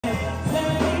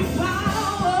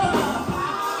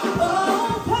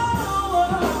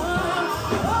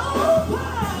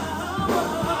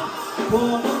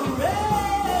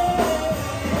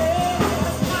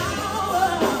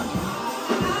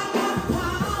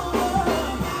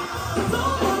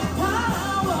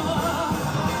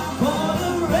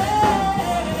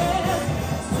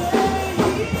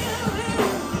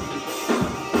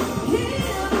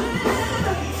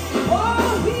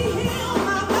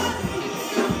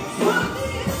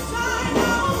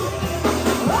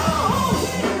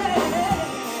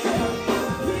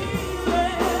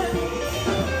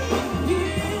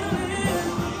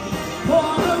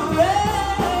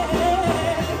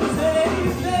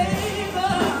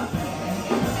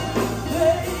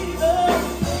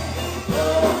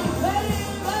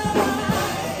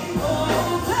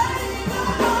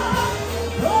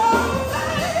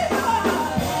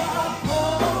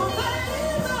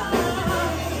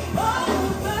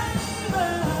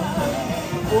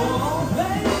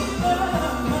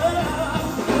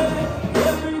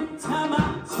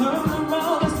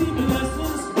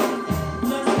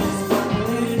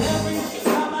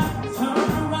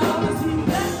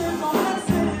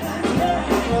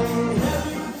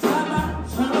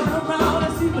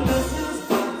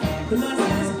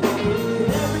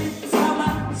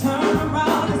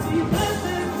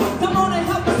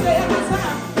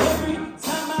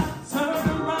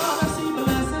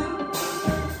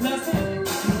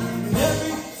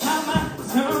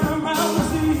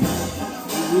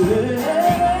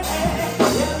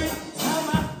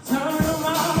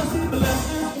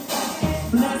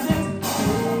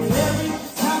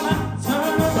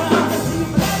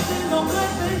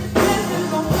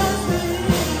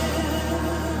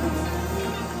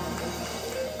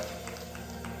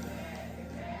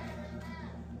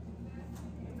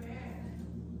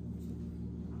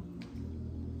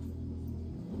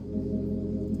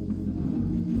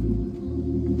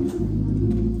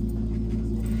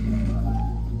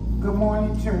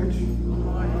Church.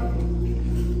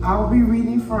 I'll be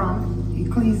reading from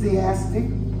Ecclesiastic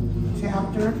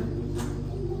chapter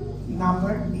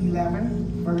number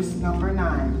 11, verse number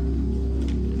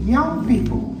 9. Young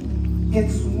people,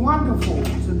 it's wonderful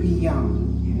to be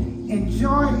young.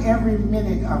 Enjoy every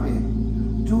minute of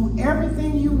it. Do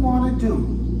everything you want to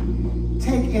do.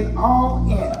 Take it all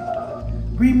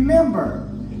in. Remember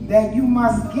that you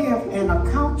must give an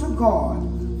account to God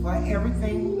for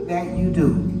everything that you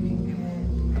do.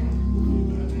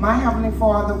 My Heavenly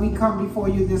Father, we come before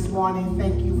you this morning.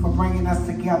 Thank you for bringing us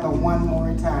together one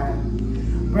more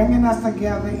time. Bringing us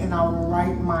together in our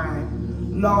right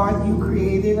mind. Lord, you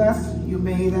created us, you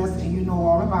made us, and you know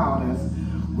all about us.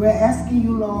 We're asking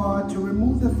you, Lord, to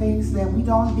remove the things that we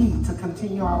don't need to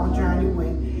continue our journey with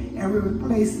and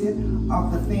replace it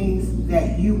of the things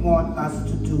that you want us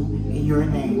to do in your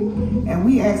name. And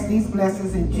we ask these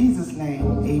blessings in Jesus' name.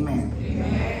 Amen.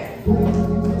 Amen.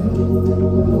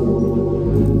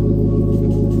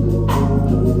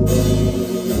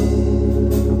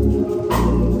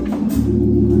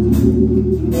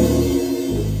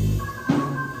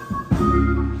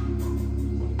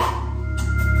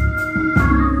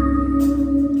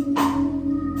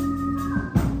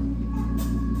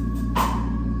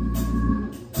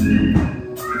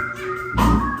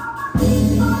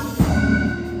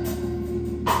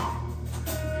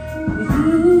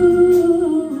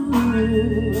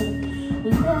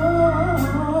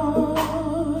 Lord,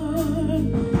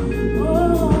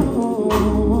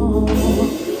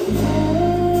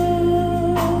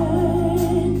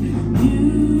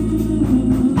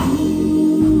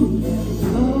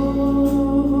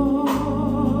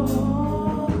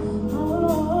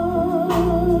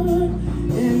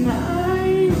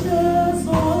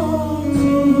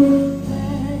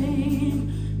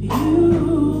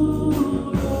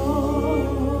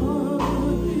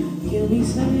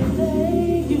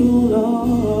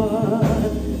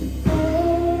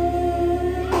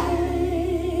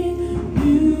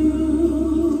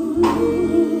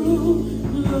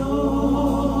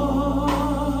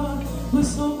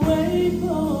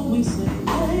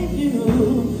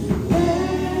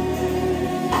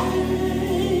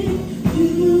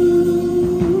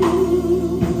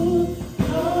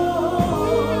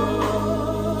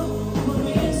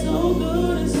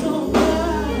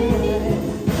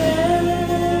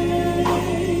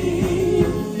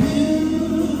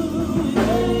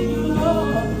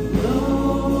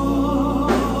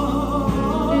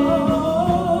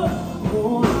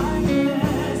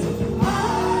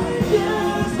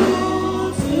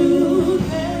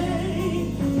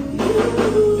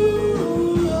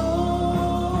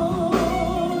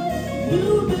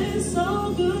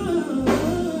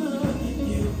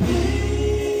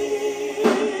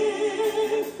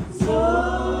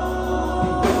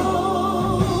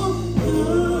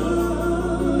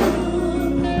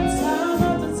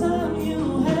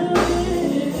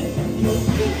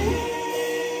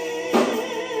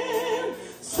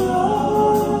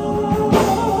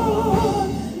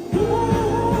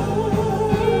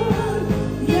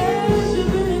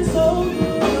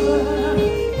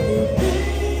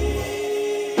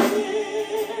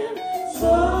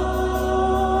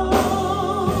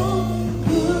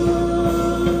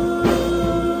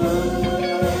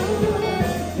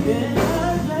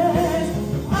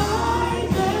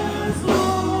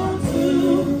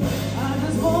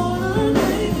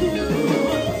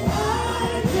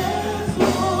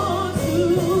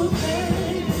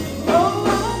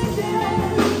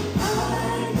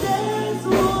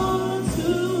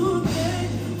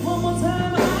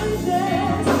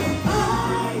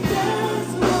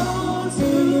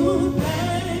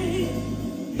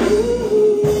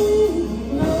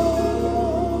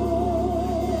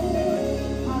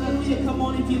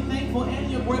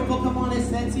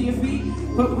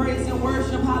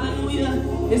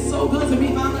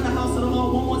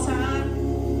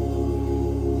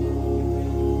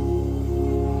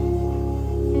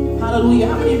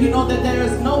 Hallelujah. How many of you know that there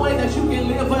is no way that you can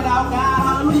live without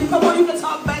God? Hallelujah. Come on, you can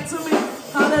talk back to me.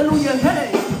 Hallelujah.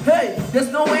 Hey, hey,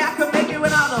 there's no way I can make it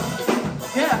without him.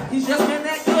 Yeah, he's just been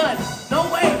that good. No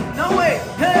way, no way.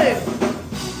 Hey.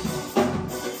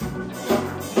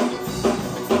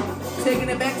 Taking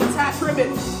it back to Ty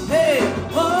Tribbett. Hey,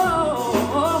 oh,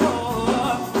 oh,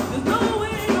 oh. There's no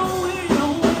way, no way, no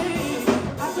way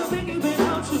I can make it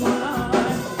without you, Lord.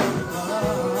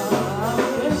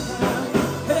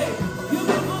 Hey, you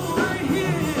can go right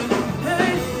here.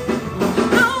 Hey,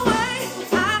 there's no way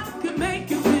I can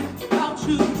make it without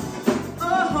you.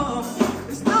 Oh,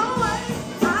 there's no way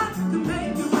I can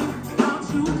make it without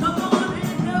you. Come on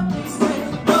and help me say,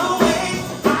 no way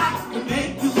I can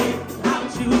make it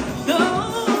without you. No,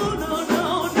 no,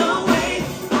 no, no way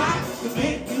I can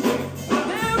make it without you.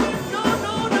 There is no,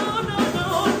 no, no, no, no,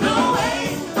 no way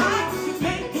I can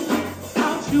make it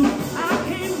without you. I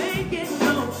can't make it,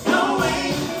 no, no way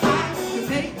I can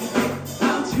make it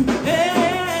without you.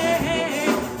 Hey,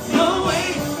 no way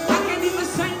I can't even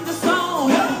sing the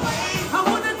song. I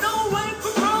wanna know right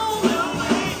from wrong.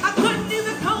 I couldn't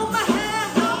even comb my hair.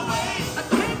 I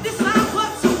can't decide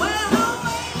what to wear.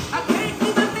 I can't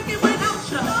even make it without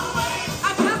you.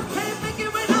 I just can't make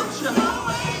it without you.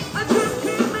 I just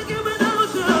can't make it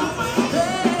without you.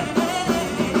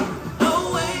 Hey, no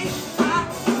way I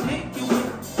can make it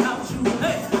without you.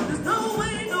 Hey, there's no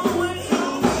way, no way, no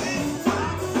way.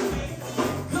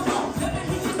 Come on, let me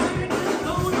hear you say it.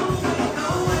 No, no way, no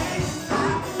way I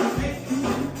can make it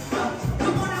without you.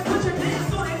 Come on and put your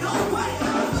hands on it. No way.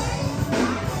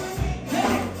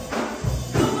 Hey,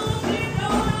 come on, me, no,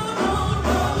 no,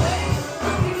 no way.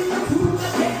 I can't even do my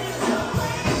dance.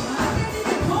 I can't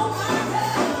even comb my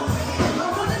hair. I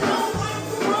wanna know right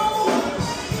from wrong.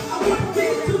 I wouldn't be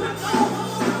to my goal.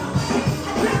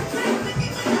 I just can't make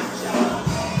it without you.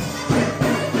 I just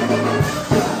can't make it without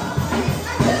you.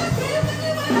 I just can't make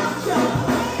it without you.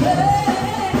 Hey,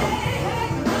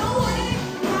 no way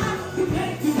I can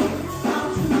make it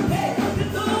without you. Hey,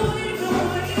 there's no way, no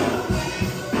way, no way.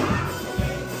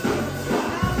 I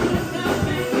could not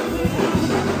make it without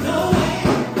you. No way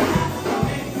I can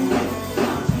make it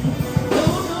without you. No,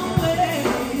 no way,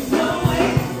 no way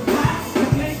I can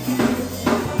make it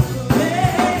without you.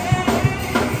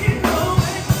 Hey, no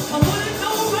way. I wanna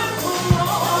know right from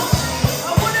wrong.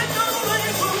 I wanna know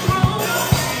right from wrong.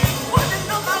 Wanna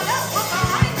know my left from my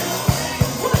right.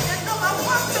 Wanna know my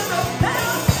front to the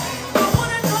back. I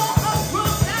wanna know up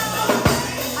from down.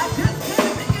 I just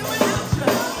can't make it without you.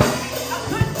 I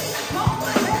couldn't even comb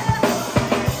my hair.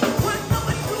 Wouldn't know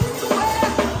what shoes to wear.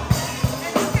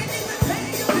 And you can't even pay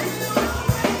your bills.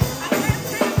 I just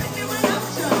can't make it without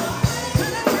you.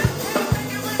 But I just can't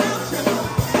make it without you.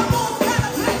 Come on, gotta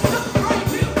play something right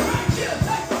here, right here.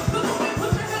 Hey, come on and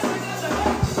put your hands together.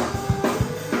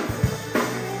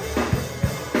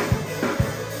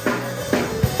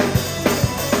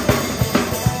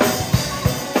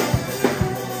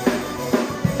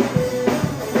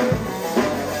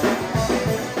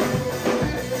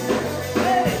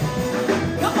 Hey. Hey,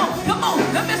 come on,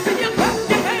 let me see you clap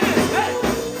your hands. Hey,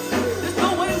 there's no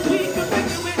way we can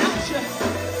make it without you.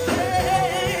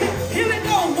 Hey, here we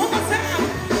go, one more time.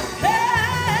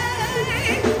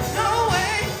 Hey, no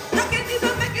way, I can't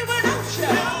even make it without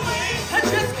you. I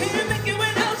just can't make it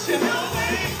without you.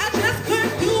 I just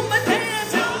couldn't do my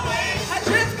dance. I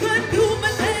just couldn't do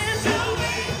my dance.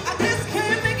 I just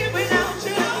can't make it without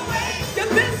you.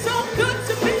 You've been so good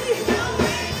to me.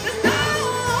 There's no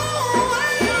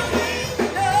way, no way,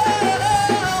 no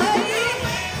way, no way.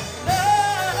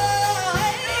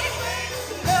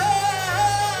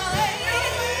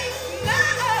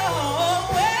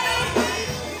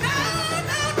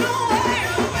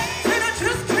 Said I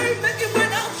just can't make it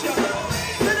without you.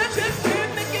 Said I just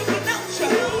can't make it without you.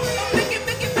 Make it,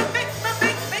 make it.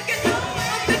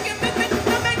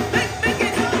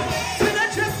 Said I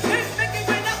just can't make it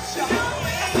without you.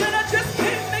 Said I just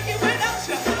can't make it without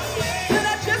you. Said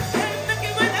I just can't make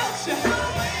it without you.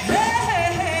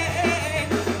 Hey,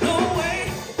 no way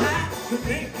I can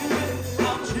make it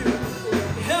without you.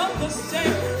 Help us say,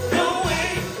 no way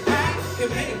I can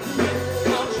make it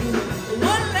without you.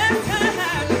 One last time,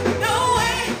 no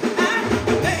way I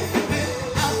can make it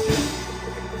without you.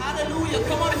 Hallelujah.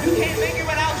 Come on, if you can't make it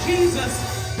without Jesus,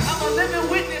 I'm a living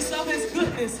witness of his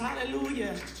goodness.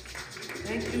 Hallelujah.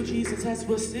 Thank you, Jesus, as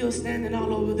we're still standing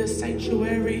all over this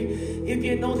sanctuary. If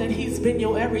you know that he's been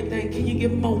your everything, can you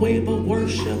give him a wave of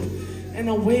worship and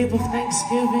a wave of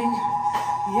thanksgiving?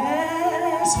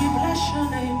 Yes, we bless your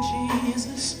name,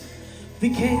 Jesus. We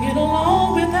can't get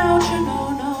along without you, no,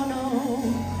 no, no.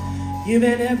 You've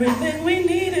been everything we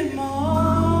needed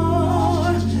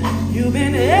more. You've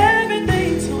been everything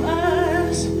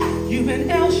You've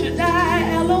been El Shaddai,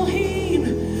 Elohim.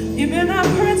 You've been our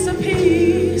Prince of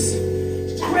Peace,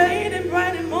 great and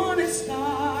bright and morning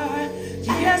star.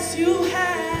 Yes, you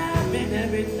have been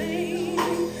everything.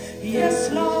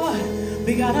 Yes, Lord,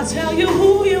 we gotta tell you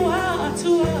who you are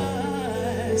to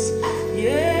us.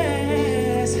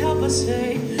 Yes, help us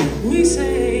say, we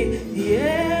say,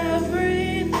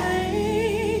 everything,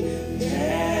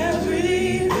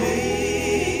 everything.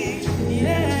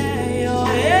 Yeah, you're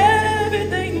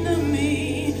everything to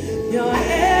me. You're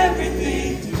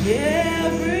everything,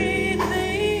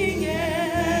 everything,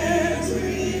 yes.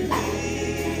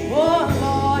 Oh,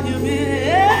 Lord, you've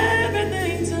been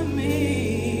everything to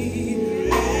me.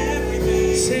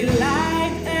 Say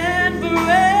life and breath.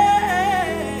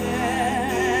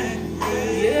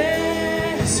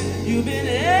 Yes, you've been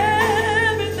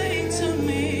everything to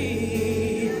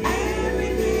me.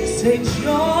 Say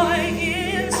joy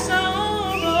in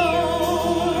sorrow.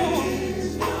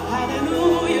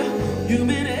 Hallelujah. You've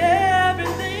been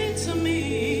everything to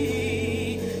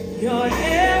me. You're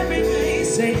everything.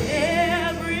 Say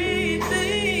everything.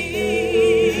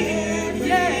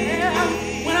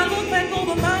 Yeah. When I look back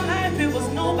over my life, it was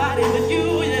nobody but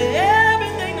you. You're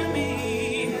everything to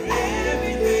me.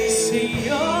 See,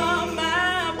 you're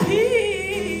my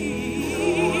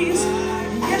peace.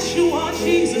 Yes, you are,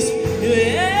 Jesus. You're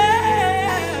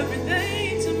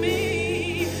everything to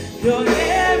me. You're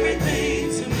everything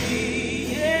to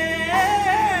me.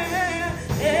 Yeah,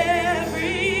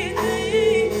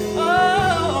 everything.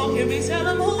 Oh, can we tell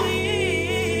him who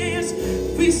he is?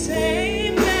 We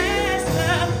say,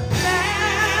 Master,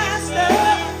 Master.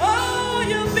 Oh,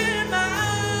 you've been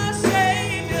my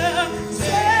Savior,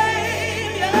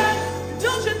 Savior.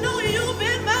 Don't you know you've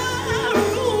been my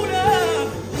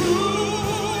ruler,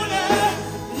 ruler.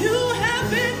 You have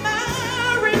been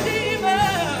my Redeemer.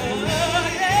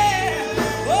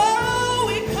 Yeah. Oh,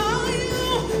 we call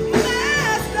you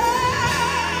Master.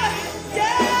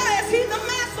 Yes, he's the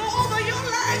master over your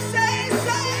life. Say,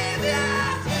 Savior.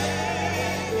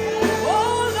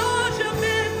 Oh, Lord, you've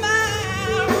been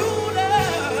my ruler.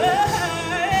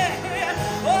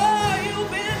 Oh,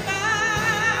 you've been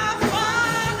my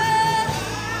Father.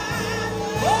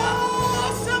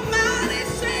 Oh, somebody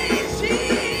say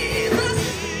Jesus.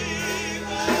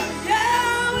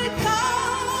 Yeah, we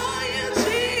call you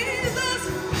Jesus.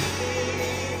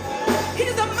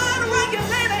 He's a mind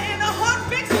regulator and a heart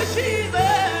fixer,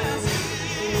 Jesus.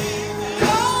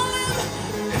 Call him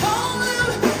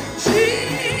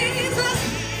Jesus.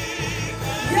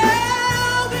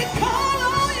 Yeah, we call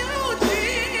on you,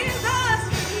 Jesus.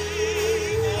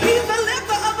 He's the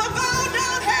lifter of a bowed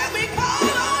down head. We call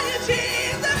on you,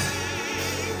 Jesus.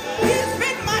 He's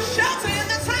been my shelter in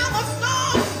the time of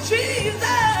storm, Jesus.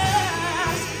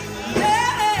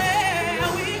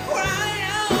 Yeah, we cry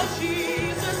out,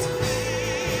 Jesus.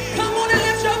 Come on and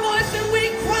lift your voice and we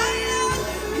cry out,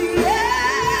 yes.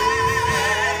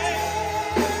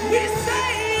 We say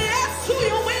yes to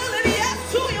your will and yes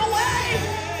to your way.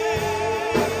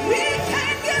 We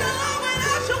can't get along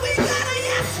without you. We got a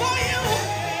yes for you.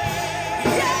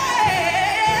 Yeah,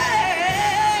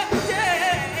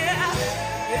 yeah,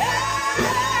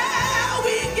 yeah.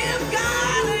 We give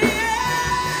God a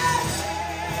yes.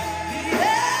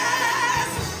 Yes,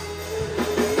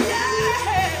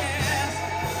 yes.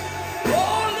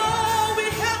 Oh Lord, we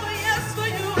have a yes for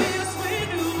you. Yes, we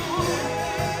do.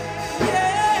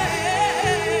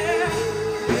 Yeah,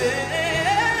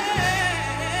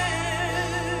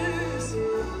 yes.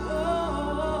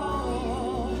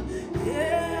 Oh,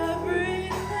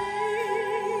 everything.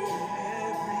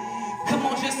 Come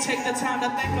on, just take the time to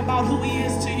think about who he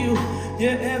is to you.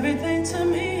 You're everything to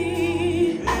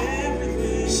me.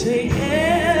 Say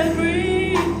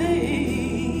everything.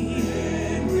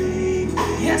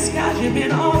 Yes, God, you've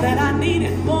been all that I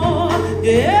needed more.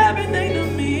 You're everything to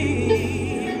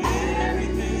me.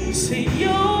 Say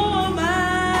you're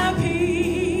my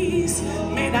peace.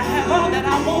 May not have all that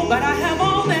I want, but I have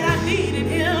all that I need in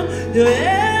him. You're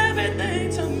everything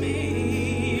to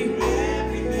me.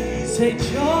 Say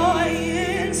joy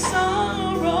in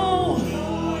sorrow.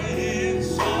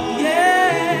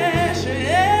 Yes, you're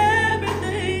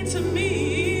everything to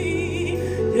me.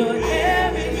 You're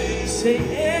everything. Say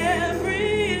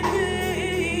everything.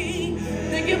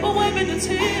 Thank you for wiping the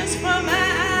tears from my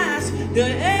eyes.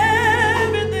 You're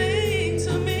everything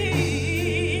to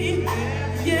me.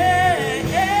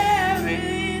 Yeah,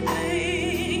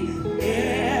 everything.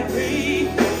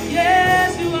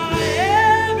 Yes, you are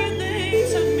everything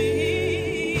to me.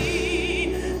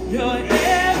 You're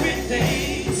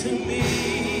everything to me.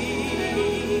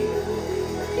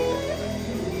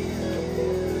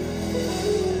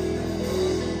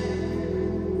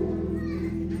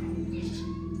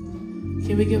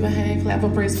 Can we give a hand clap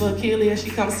of praise for Keely as she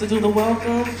comes to do the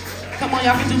welcome? Come on,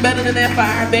 y'all can do better than that for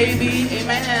our baby.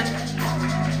 Amen.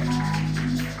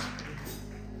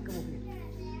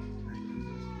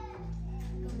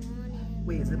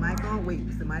 Wait, is the mic on? Wait,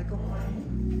 is the mic on?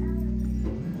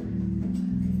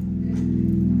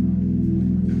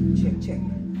 Check.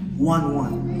 1,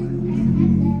 1.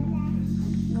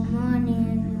 Good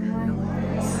morning,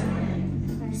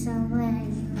 everyone. We're so glad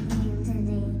you came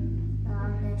today.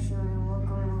 God bless you and welcome.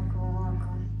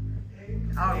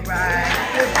 All right,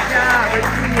 good job.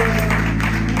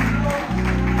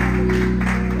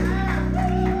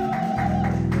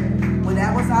 Well,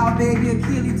 that was our baby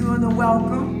Achilles doing the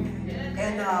welcome.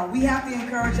 And we have to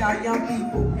encourage our young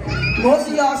people. Most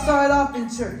of y'all started off in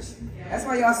church. That's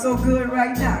why y'all so good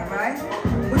right now, right?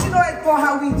 But you know for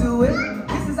how we do it.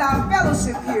 This is our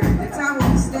fellowship period. The time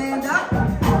when we stand up,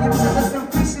 give each other some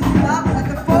Christian love. Let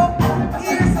the folk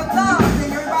hear some love.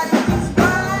 And everybody keeps fine.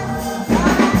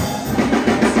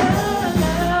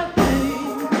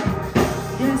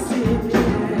 Yes, it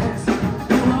is.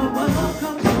 You are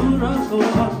welcome to the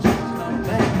Lord. Come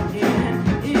back again.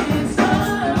 It's a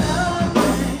love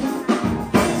thing.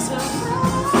 It's a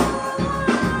love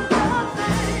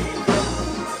thing.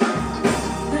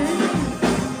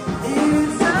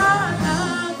 It's a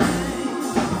love thing.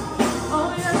 Oh,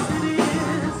 yes, it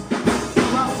is. You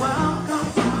are welcome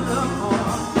to the Lord.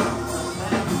 Come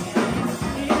back again.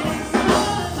 It's a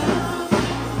love thing.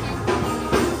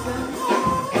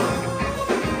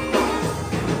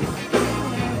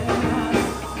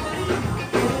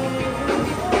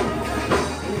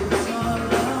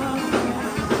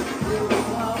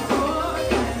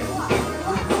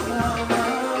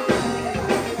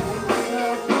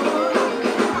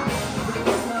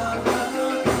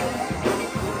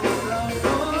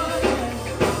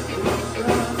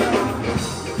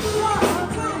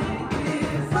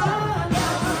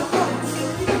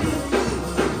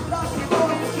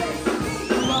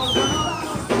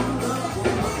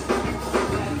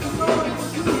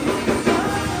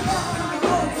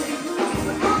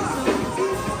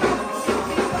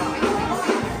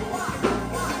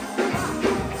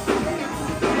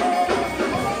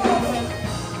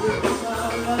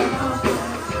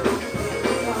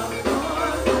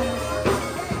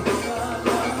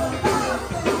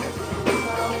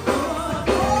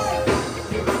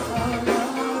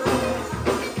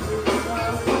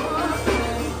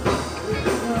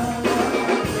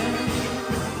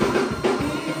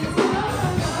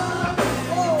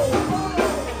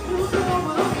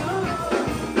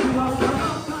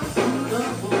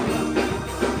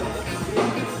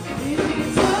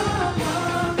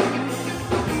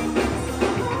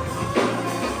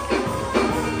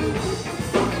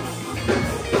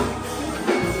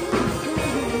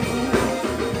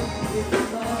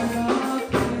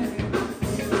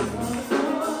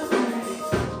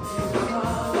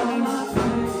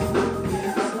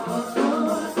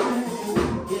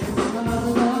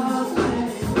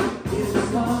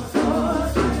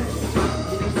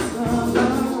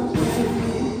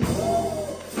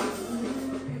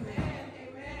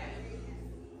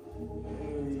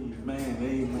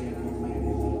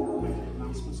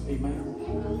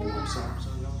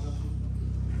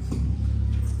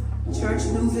 Church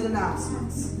news and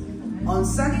announcements. On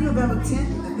Sunday, November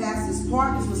 10th, the Pastor's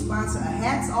Partners will sponsor a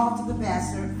Hats Off to the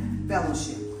Pastor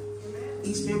fellowship.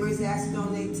 Each member is asked to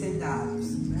donate $10.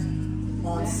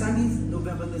 On Sunday,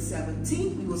 November the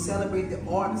 17th, we will celebrate the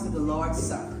ordinance of the Lord's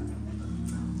Supper.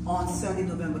 On Sunday,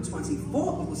 November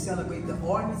 24th, we will celebrate the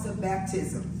ordinance of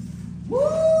baptism.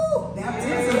 Woo!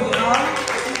 Baptism, y'all.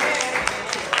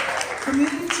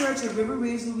 Community Church of River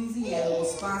Ridge, Louisiana will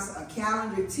sponsor a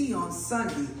calendar tea on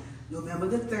Sunday, November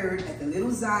the 3rd at the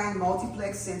Little Zion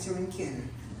Multiplex Center in Kenner.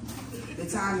 The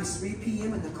time is 3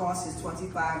 p.m. and the cost is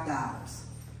 $25.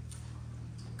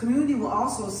 Community will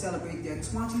also celebrate their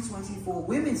 2024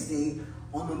 Women's Day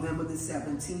on November the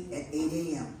 17th at 8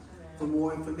 a.m. For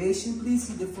more information, please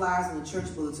see the flyers on the church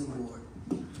bulletin board.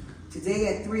 Today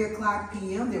at 3 o'clock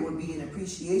p.m., there will be an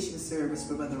appreciation service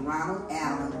for Brother Ronald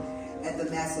Allen at the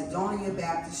Macedonia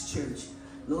Baptist Church,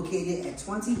 located at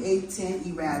 2810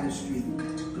 Erada Street.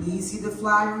 Please see the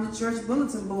flyer on the church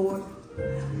bulletin board.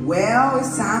 Well,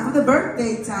 it's time for the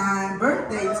birthday time,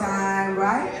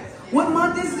 right? What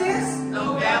month is this?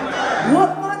 November.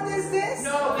 What month is this?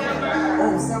 November.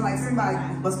 Oh, sound like somebody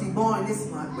must be born this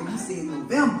month, but you said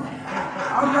November.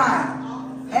 All right.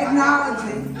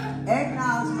 Acknowledging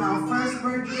our first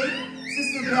birthday,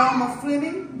 Sister Velma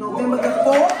Fleming, November the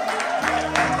 4th.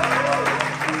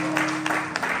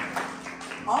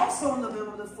 Also on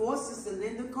November the 4th, Sister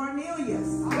Linda Cornelius.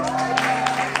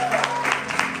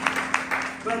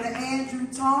 Brother Andrew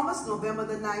Thomas, November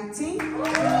the 19th.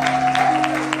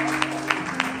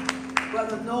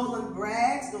 Brother Nolan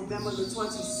Braggs, November the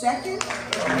 22nd.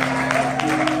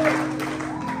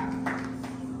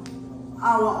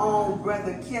 Our own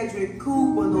Brother Kedrick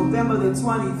Cooper, November the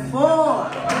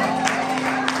 24th.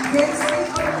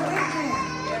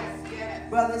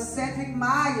 Brother Cedric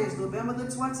Myers, November the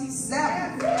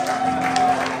 27th.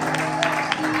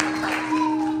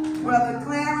 Brother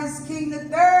Clarence King III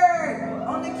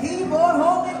on the keyboard,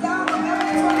 holding it down, November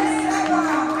the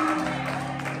 27th.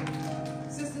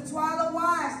 Sister Twyla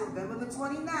Wise, November the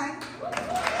 29th.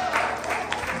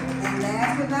 And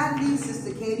last but not least,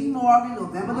 Sister Katie Morgan,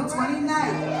 November the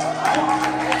 29th.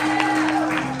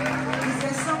 Is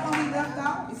there someone we left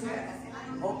out? Is there?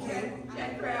 Okay.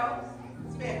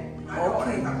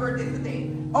 Okay. My birthday today.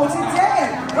 Oh,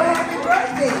 today. Well, happy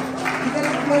birthday. You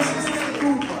better bless Sister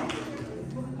Cooper.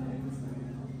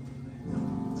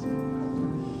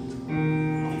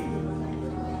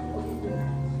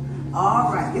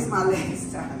 All right, it's my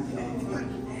last time.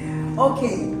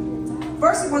 Okay.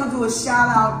 First, I want to do a shout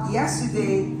out.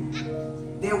 Yesterday,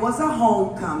 there was a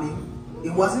homecoming.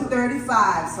 It wasn't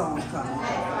 35's homecoming.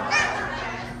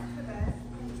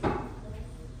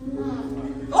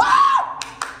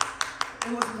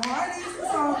 It was Marty's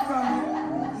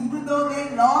homecoming. Even though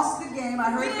they lost the game,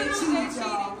 I heard they cheated,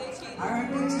 y'all. I heard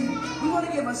they cheated. We want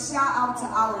to give a shout out to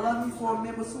our lovely 4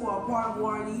 members who are a part of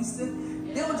Warren Easton.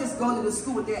 They don't just go to the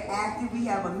school, but they're active. We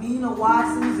have Amina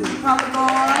Watson, who's in the color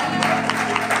guard.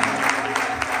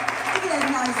 Look at that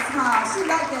nice smile. She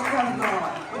like that color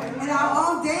guard. And our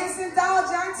own dancing doll,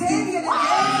 John Tavia, the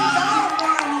dancing doll of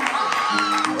Warren Easton.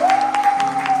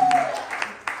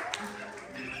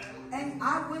 And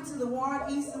I went to the Warren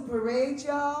Easton parade,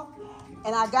 y'all.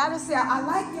 And I gotta say, I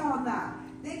like y'all now.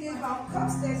 They gave out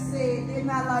cups that said they're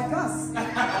not like us. I was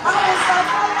like,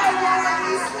 I like Warren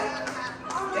Easton.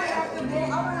 I'm gonna have to go.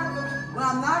 When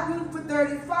I'm not rooting for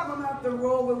 35, I'm gonna have to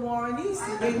roll with Warren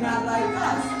Easton. They're not like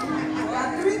us. I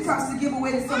got 3 cups to give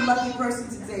away to some lucky person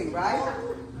today, right?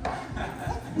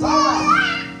 All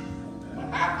right.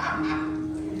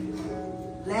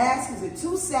 Was it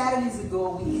 2 Saturdays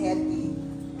ago? We had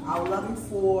our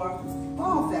 11-4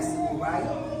 Fall Festival, right?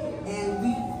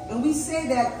 And we say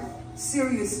that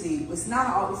seriously. It's not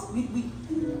always,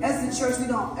 as the church, we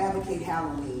don't advocate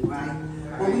Halloween, right?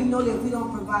 But we know that if we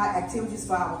don't provide activities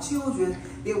for our children,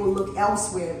 they will look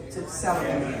elsewhere to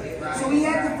celebrate. So we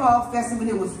had the Fall Festival, and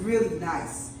it was really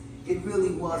nice. It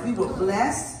really was. We were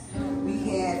blessed. We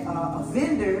had a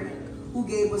vendor who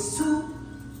gave us 2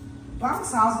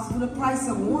 bounce houses for the price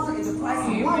of 1, and the price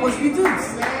of 1 was reduced. He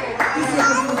said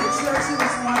because it was a church, he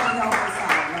was trying to help us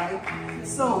out, right?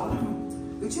 So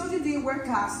the children did wear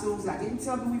costumes. I didn't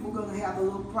tell them we were going to have a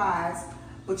little prize,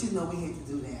 but you know we had to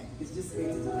do that. It's just great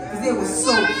to do that because they were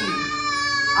so cute.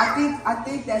 I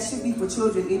think that should be for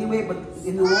children anyway, but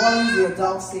in New Orleans, the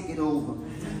adults take it over.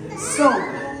 So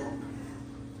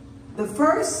the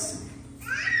first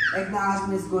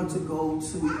acknowledgement is going to go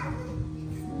to.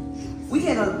 We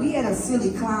had a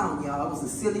silly clown, y'all. It was a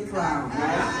silly clown, right?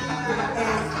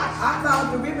 And I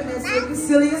found the ribbon that said the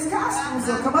silliest costume.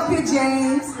 So come up here,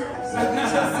 James.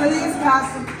 Get your silliest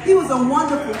costume. He was a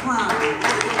wonderful clown. Look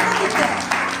at that.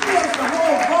 He has the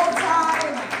whole bow tie.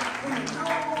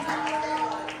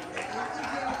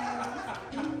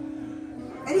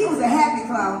 And he was a happy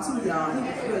clown too, y'all. He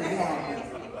was really happy.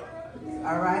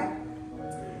 All right.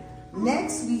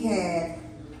 Next we had.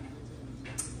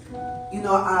 You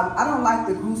know, I don't like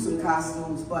the gruesome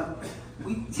costumes, but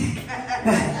we,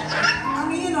 I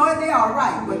mean, you know, they all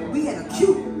right, but we had a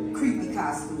cute, creepy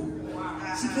costume.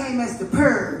 She came as the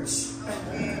Purge.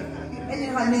 And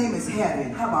then her name is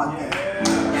Heaven. How about that?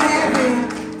 Heaven,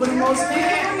 for the most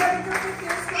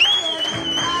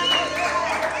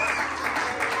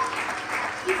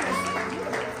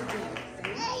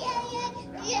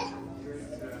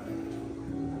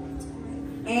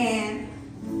And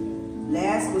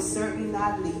last but certainly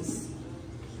not least,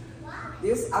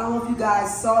 this, I don't know if you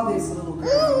guys saw this little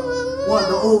girl. Well,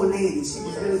 the old lady. She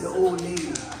was really the old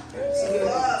lady. She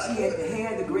had the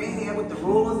hair, the gray hair with the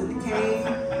rollers and the cane.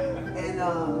 And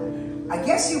I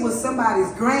guess she was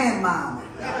somebody's grandmama.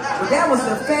 But that was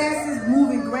the fastest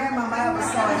moving grandmama I ever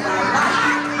saw in my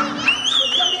life. So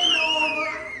come in over.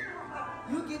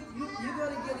 You're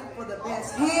going to get it for the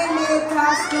best handmade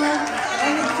costume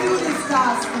and the cutest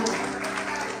costume.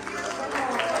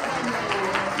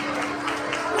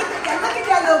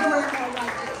 Little grandma right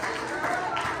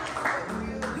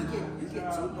there. You get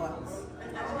 2 bucks.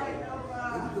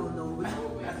 And you don't know which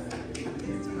one.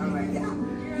 All right, yeah.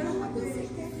 You don't want to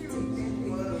take that.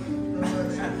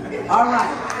 All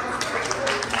right.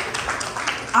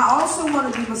 I also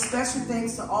want to give a special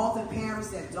thanks to all the parents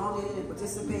that donated and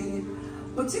participated,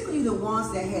 particularly the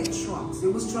ones that had trunks.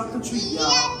 It was trunk or treat,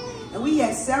 y'all. And we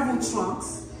had several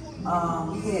trunks. We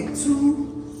had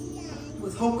 2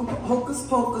 with Hocus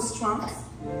Pocus trunks.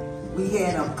 We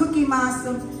had a Cookie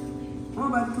Monster. What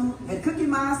about the cool? Had Cookie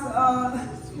Monster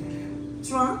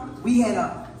trunk.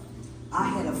 I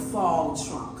had a fall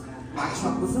trunk. My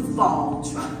trunk was a fall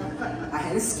trunk. I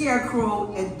had a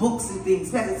scarecrow and books and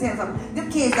things. Them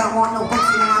kids don't want no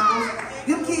books and apples.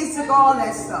 Them kids took all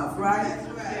that stuff, right?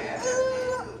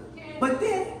 But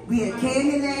then we had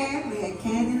Candyland.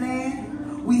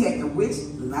 We had the witch.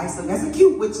 Nice. That's a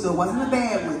cute witch, though. It wasn't a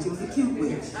bad witch. It was a cute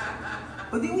witch.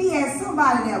 But then we had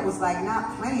somebody that was like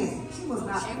not playing. She was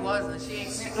not. She wasn't. She ain't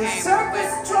the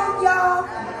circus trunk, y'all.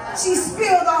 She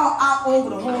spilled all out over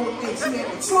the whole thing. She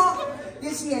had the trunk.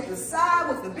 Then she had the side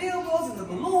with the billboards and the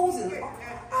balloons, and I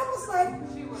was like,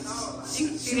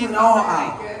 she went all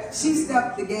out. She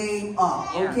stepped the game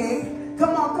up, okay?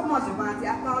 Come on, Javante. I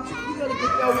thought you gotta get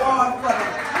your award for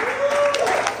that.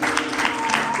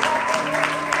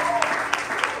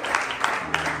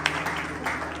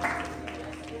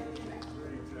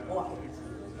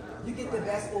 You get the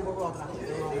best overall.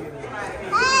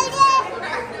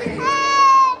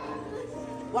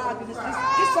 Wow,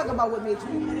 just talk about what made you.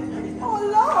 Oh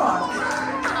Lord!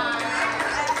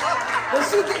 But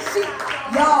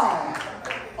y'all,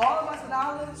 all of us in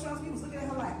our little trust, we was looking at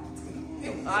her like.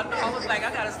 I was like,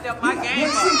 I gotta step my game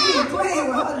up. She keep playing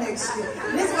with her next year.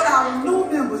 This is what our new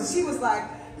members. She was like,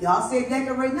 y'all say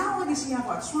decorate. Not only did she have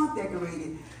her trunk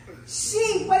decorated,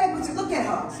 she look at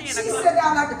her. She sat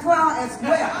down like the clown as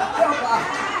well.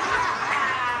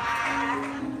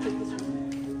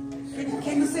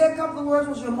 Can you say a couple of words?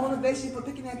 Was your motivation for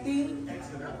picking that theme?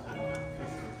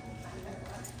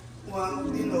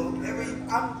 Well, you know,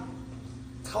 I'm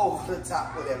cold to the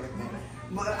top with everything,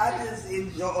 but I just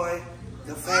enjoy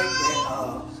the fact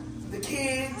that the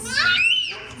kids,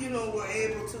 you know, were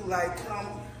able to like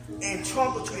come and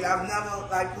trunk or treat. I've never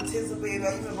like participated.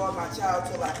 I even brought my child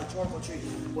to like a trunk or treat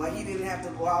where he didn't have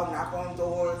to go out and knock on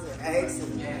doors and ask,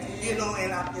 and you know,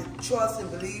 and I could trust and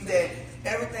believe that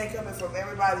everything coming from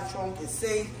everybody's trunk is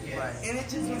safe, and it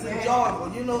just was enjoyable.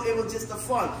 You know, it was just a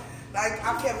fun. Like,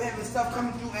 I kept having stuff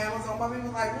coming through Amazon. My people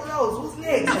was like, what else? What's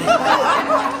next? And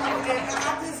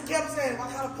I just kept saying,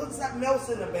 I gotta put something else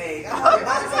in the bag. I gotta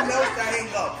buy something else to hang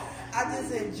up. I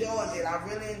just enjoyed it. I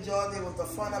really enjoyed it. It was the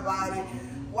fun about it.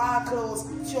 Why I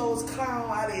chose clown,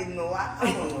 I didn't know. I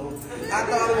don't know. I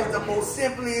thought it was the most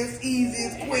simplest,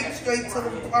 easiest, quick, straight to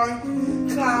the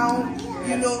point clown.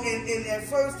 You know, and at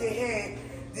first they had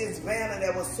this banner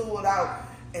that was sold out.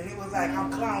 And it was like,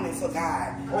 I'm clowning for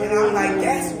God. And I'm like,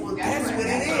 that's what it is. By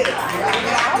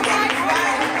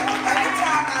the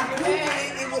time I Googled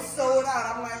it, it was sold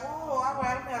out. I'm like, oh, all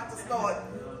right, I'm going to have to start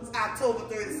October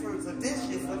 31st of this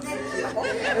year for next year.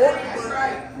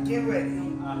 But get ready.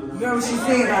 Remember she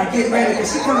said, get ready,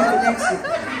 because she coming for next year.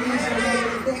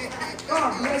 God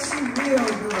bless you real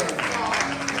good.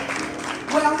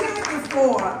 Well, I'm here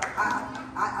before.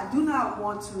 I do not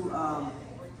want to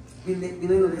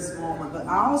belittle this moment, but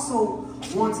I also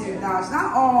want to acknowledge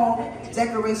not all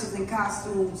decorations and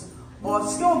costumes are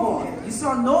store-bought. You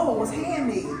saw Nova was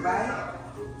handmade, right?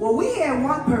 Well, we had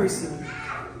one person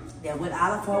that went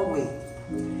out of her way.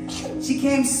 She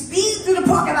came speeding through the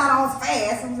parking lot all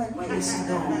fast. I was like, where is she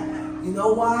going? You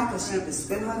know why? Because she had to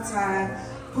spend her time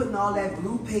putting all that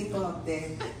blue paper up there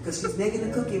because she's making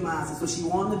the Cookie Monster, so she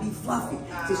wanted to be fluffy.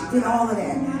 So she did all of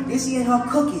that. Then she had her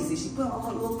cookies, and she put all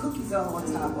her little cookies all on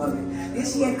top of it. Then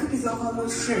she had cookies on her little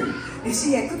shirt. Then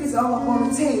she had cookies all up on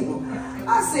the table.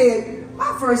 I said,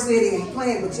 my first lady ain't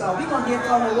playing with y'all. We're going to give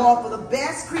her an award for the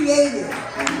best creative.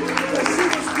 Because she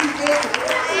was creative.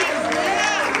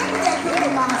 Look at that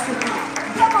Cookie Monster.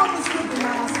 Come on, Miss Cookie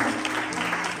Monster.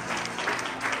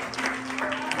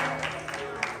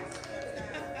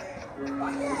 Oh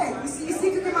yeah, you see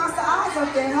Cookie Monster eyes up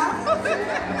there, huh?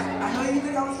 I know you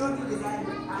think I was going to do this.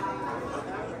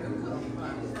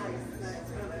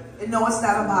 And no, it's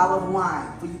not a bottle of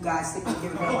wine for you guys thinking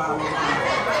giving her a bottle of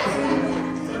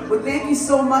wine. But thank you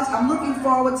so much. I'm looking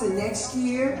forward to next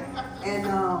year, and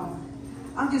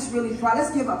I'm just really proud.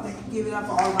 Let's give it up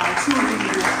for all of our children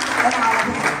and our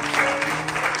parents.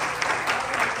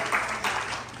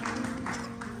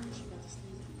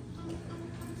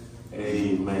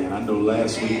 Amen. I know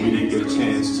last week we didn't get a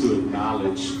chance to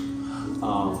acknowledge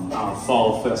our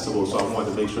fall festival, so I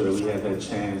wanted to make sure that we had that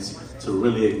chance to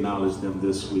really acknowledge them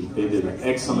this week. They did an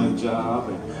excellent job,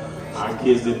 and our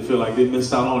kids didn't feel like they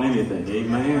missed out on anything.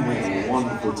 Amen. They had a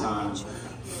wonderful time.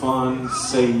 Fun,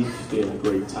 safe, they had a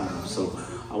great time. So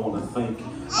I want to thank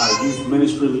our youth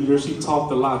ministry leader. She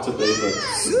talked a lot today, but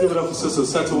let's give it up to Sister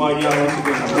Setawai. She did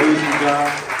an amazing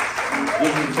job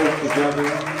getting folk together.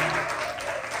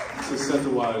 Sister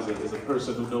Setawai is a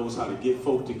person who knows how to get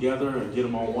folk together and get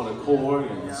them on one accord,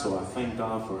 and so I thank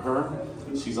God for her.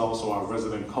 She's also our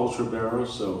resident culture bearer,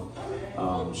 so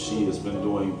she has been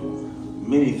doing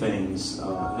many things.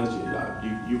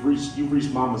 You've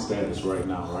reached mama status right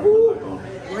now, right?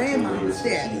 Grandmama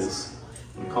status.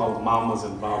 We call them mamas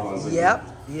and babas in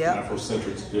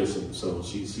Afrocentric tradition. So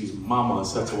she's mama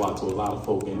Setawai to a lot of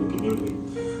folk in the community.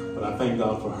 But I thank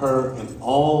God for her and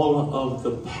all of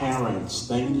the parents.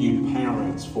 Thank you,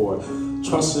 parents, for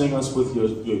trusting us with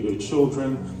your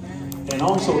children. And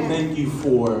also thank you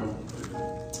for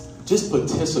just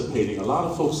participating. A lot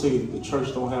of folks say the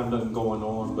church don't have nothing going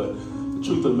on, but the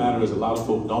truth of the matter is a lot of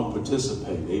folk don't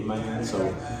participate. Amen. So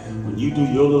when you do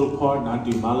your little part and I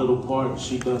do my little part,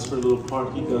 she does her little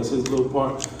part, he does his little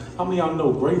part, how many of y'all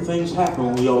know great things happen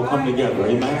when we all come together?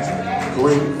 Amen.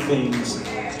 Great things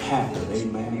happen.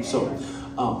 Amen. So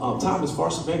time is far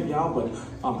spent, y'all, but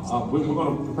we're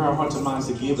going to prepare our hearts and minds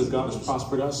to give as God has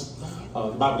prospered us.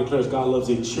 The Bible declares God loves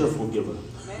a cheerful giver.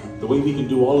 The way we can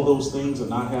do all of those things and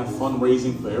not have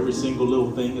fundraising for every single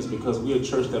little thing is because we're a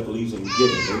church that believes in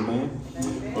giving. Amen.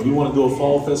 When we want to do a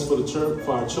fall fest for the church,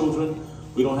 for our children,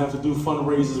 we don't have to do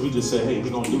fundraisers. We just say, hey,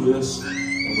 we're going to do this,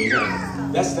 and we have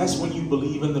it. That's when you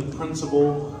believe in the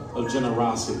principle of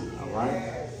generosity. All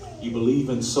right. You believe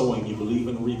in sowing. You believe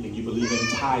in reaping. You believe in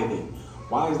tithing.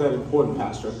 Why is that important,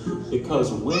 Pastor?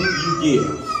 Because when you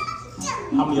give,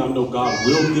 how many of y'all know God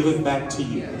will give it back to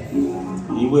you?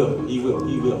 He will. He will.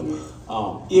 He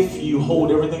will. If you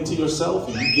hold everything to yourself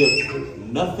and you give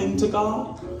nothing to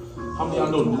God, how many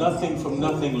of y'all know nothing from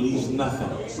nothing leaves nothing?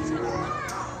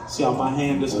 See how my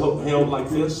hand is held like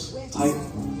this, tight?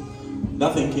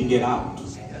 Nothing can get out.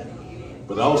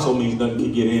 But it also means nothing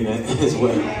can get in as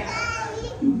well.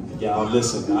 Y'all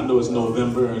listen, I know it's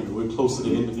November and we're close to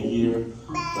the end of the year,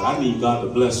 but I need God to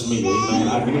bless me,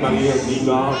 amen. Anybody else need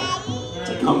God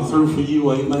to come through for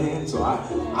you, amen? So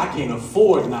I can't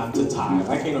afford not to tithe.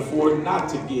 I can't afford not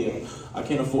to give. I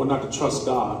can't afford not to trust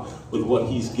God with what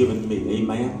he's given me,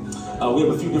 amen. We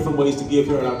have a few different ways to give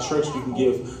here at our church. You can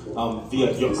give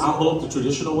via your envelope, the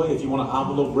traditional way. If you want an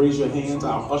envelope, raise your hands.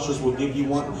 Our ushers will give you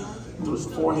one.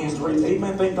 4 hands raised.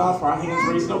 Amen. Thank God for our hands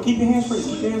raised. No, keep your hands raised.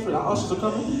 Keep your hands raised. Our ushers are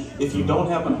coming. If you don't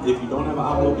have an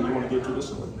envelope and you want to give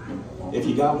traditionally, if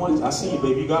you got one, I see you,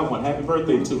 baby. You got one. Happy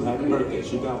birthday too. Happy birthday.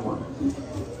 She got one.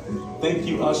 Thank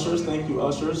you, ushers. Thank you,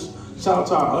 ushers. Shout out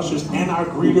to our ushers and our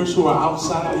greeters who are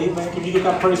outside. Amen. Can you give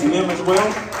that praise to them as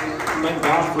well? Thank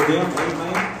God for them.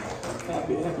 Amen.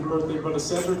 Happy birthday, Brother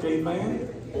Cedric. Amen.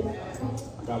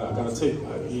 I gotta take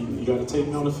you gotta take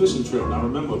me on a fishing trip. Now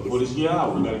remember, before this year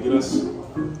out, you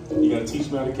gotta teach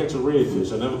me how to catch a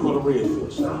redfish. I never caught a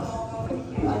redfish.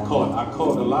 I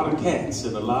caught a lot of cats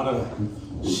and a lot of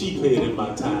sheephead in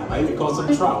my time. I even caught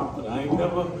some trout, but I ain't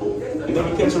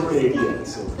never catch a red yet.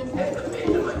 So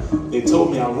they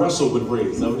told me I wrestle with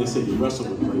reds. That's what they said, you wrestle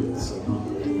with reds. So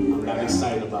I'm not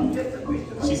excited about it.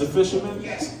 She's a fisherman.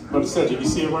 Brother Cedric, you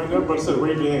see it right there? Brother Cedric,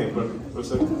 raise your hand. Brother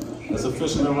Cedric, that's a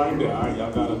fisherman right there. All right,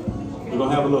 y'all we're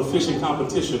gonna have a little fishing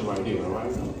competition right here, all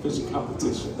right? Fishing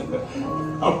competition.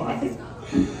 All right.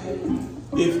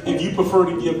 If you prefer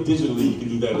to give digitally, you can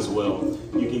do that as well.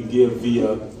 You can give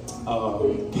via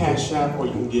Cash App or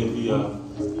you can give via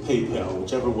PayPal,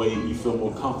 whichever way you feel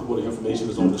more comfortable. The information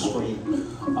is on the screen.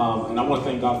 And I want to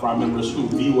thank God for our members who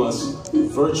view us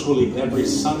virtually every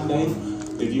Sunday.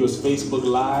 They view us Facebook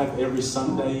Live every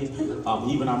Sunday.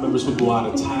 Even our members who go out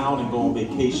of town and go on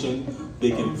vacation,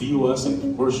 they can view us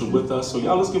and worship with us. So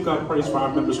y'all, let's give God praise for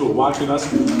our members who are watching us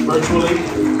virtually.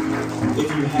 If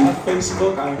you have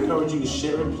Facebook, I encourage you to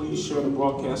share it. Please share the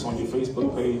broadcast on your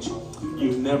Facebook page.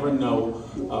 You never know.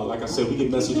 Like I said, we get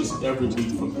messages every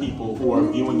week from people who are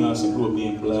viewing us and who are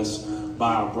being blessed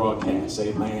by our broadcast.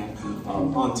 Amen.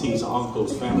 Aunties,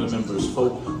 uncles, family members,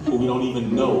 folk who we don't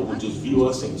even know who just view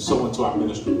us and sow into our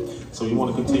ministry. So we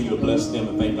want to continue to bless them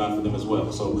and thank God for them as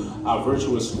well. So our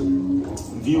virtuous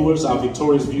viewers, our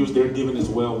victorious viewers, they're giving as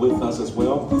well with us as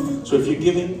well. So if you're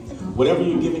giving, whatever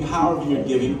you're giving, however you're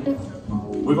giving,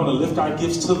 we're going to lift our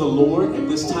gifts to the Lord at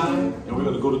this time, and we're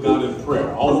going to go to God in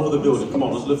prayer all over the building. Come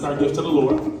on, let's lift our gifts to the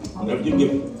Lord, whatever you're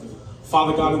giving.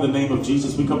 Father God, in the name of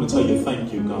Jesus, we come to tell you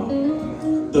thank you,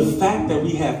 God. The fact that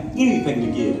we have anything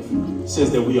to give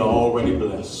says that we are already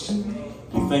blessed.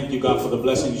 We thank you, God, for the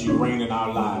blessings you rain in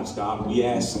our lives, God. We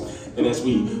ask that as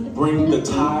we bring the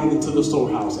tithe into the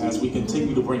storehouse, as we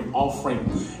continue to bring offering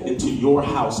into your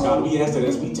house, God, we ask that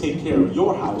as we take care of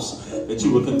your house, that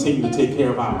you will continue to take care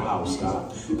of our house,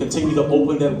 God. Continue to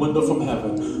open that window from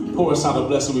heaven. Pour us out a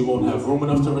blessing we won't have room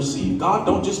enough to receive. God,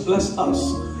 don't just bless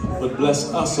us, but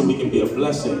bless us so we can be a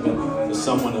blessing to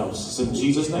someone else. It's in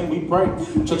Jesus' name we pray.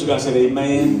 Church of God said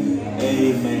amen,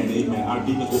 amen, amen. Our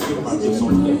deacons will pick up our gifts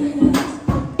on today.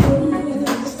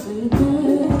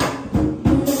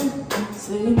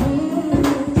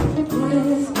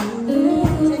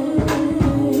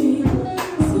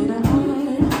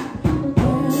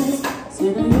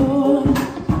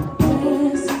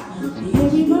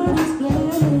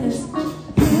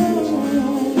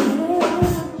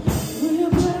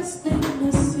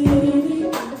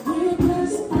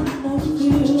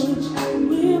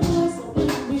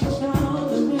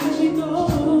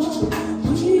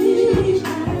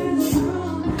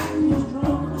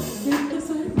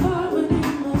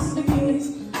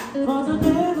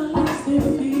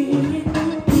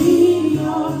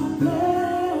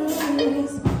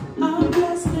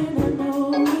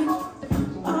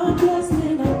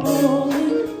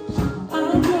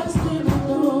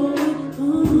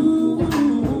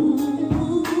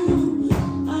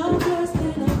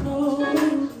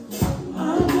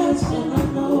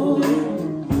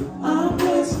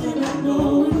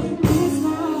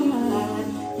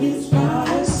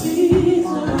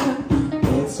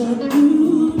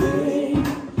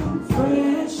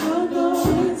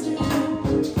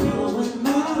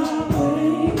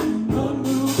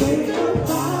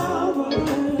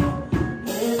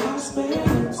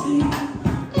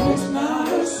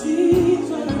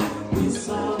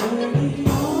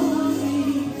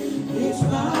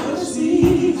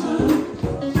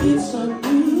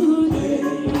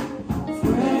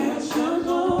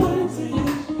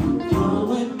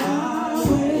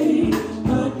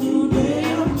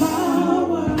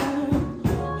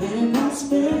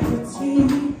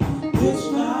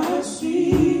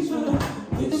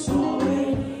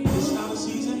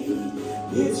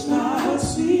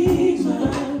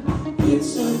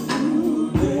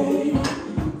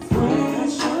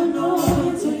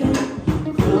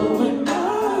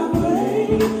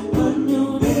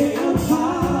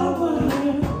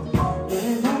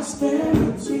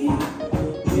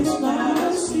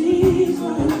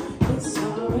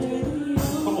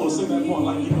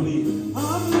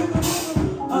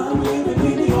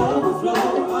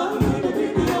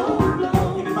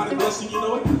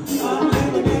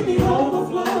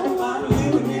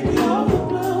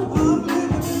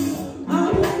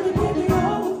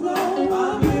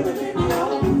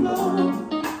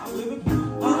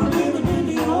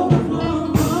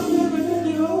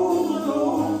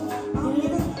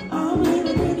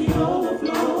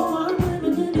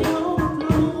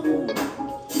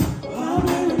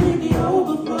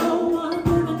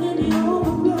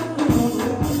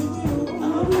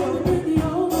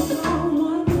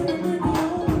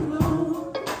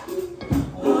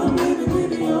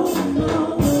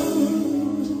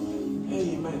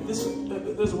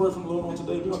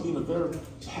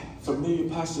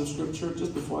 Of scripture.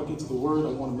 Just before I get to the word, I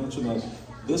want to mention that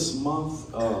this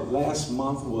month, last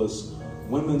month was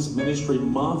Women's Ministry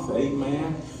Month.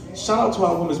 Amen. Shout out to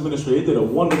our women's ministry. They did a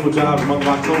wonderful job in the month of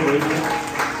October. Amen.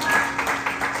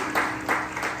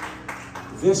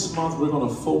 This month we're going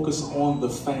to focus on the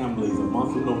family. The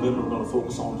month of November we're going to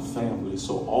focus on family.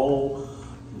 So all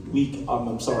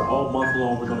month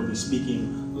long we're going to be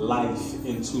speaking life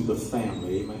into the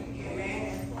family. Amen.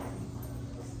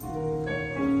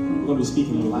 We're going to be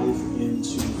speaking life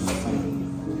into family.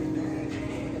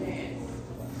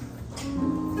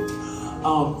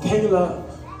 Kayla,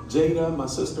 Jada, my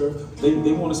sister,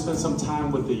 they want to spend some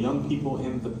time with the young people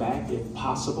in the back if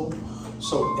possible.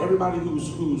 So everybody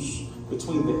who's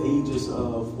between the ages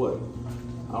of what?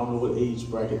 I don't know what age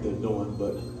bracket they're doing,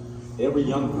 but every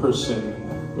young person,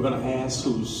 we're going to ask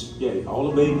all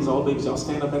the babies, y'all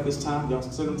stand up at this time. Y'all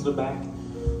send them to the back.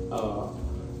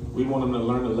 We want them to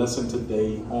learn a lesson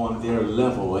today on their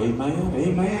level. Amen,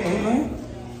 amen, amen.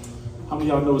 How many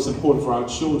of y'all know it's important for our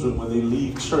children when they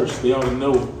leave church, they ought to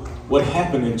know what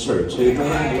happened in church.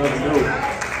 Amen, they ought to know. They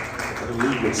ought to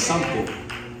leave with something.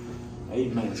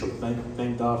 Amen, so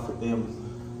thank God for them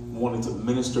wanting to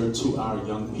minister to our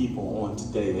young people on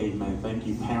today. Amen. Thank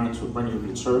you, parents, for bringing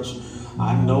them to church.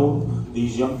 I know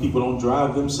these young people don't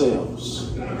drive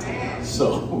themselves.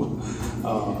 So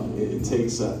it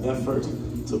takes effort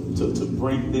to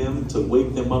bring them, to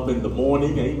wake them up in the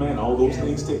morning. Amen. All those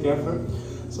things take effort.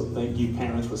 So thank you,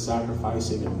 parents, for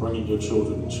sacrificing and bringing your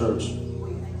children to church.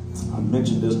 I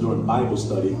mentioned this during Bible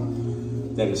study,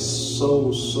 that is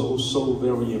so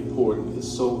very important. It's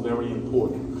so very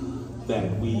important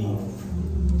that we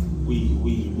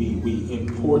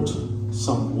import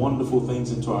some wonderful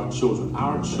things into our children.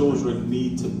 Our children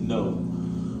need to know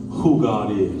who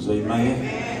God is.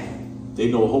 Amen.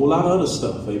 They know a whole lot of other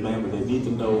stuff. Amen. But they need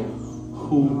to know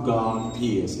who God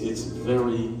is. It's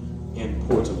very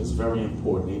important. It's very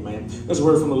important. Amen. There's a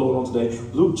word from the Lord on today.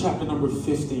 Luke chapter number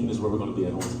 15 is where we're going to be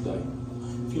at on today.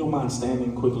 If you don't mind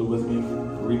standing quickly with me,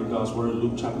 reading God's word,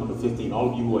 Luke chapter number 15.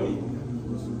 All of you wait.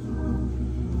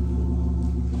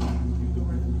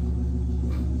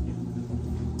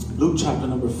 Luke chapter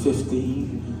number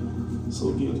 15.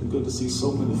 So good to see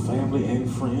so many family and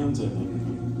friends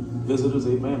and visitors.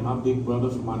 Amen. My big brother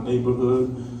from my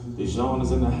neighborhood, Dejan,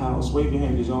 is in the house. Wave your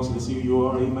hand, Dejan, so I can see who you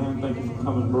are. Amen. Thank you for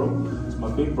coming, bro. It's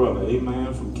my big brother.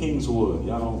 Amen. From Kingswood.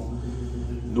 Y'all don't.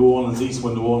 New Orleans East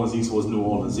when New Orleans East was New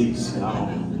Orleans East. Y'all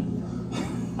don't.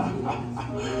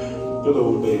 Good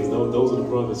old days. Those are the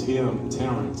brothers. Him,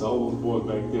 Terrence, all those boys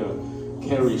back there.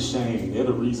 Kerry, Shane. They're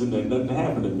the reason that nothing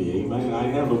happened to me. Amen. I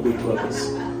ain't have no big brothers.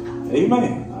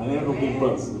 Amen. I ain't have no big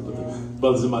brothers. But the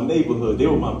brothers in my neighborhood, they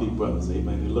were my big brothers.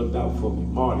 Amen. They looked out for me.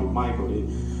 Marty, Michael,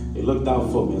 they looked out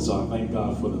for me. And so I thank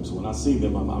God for them. So when I see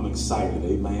them, I'm excited.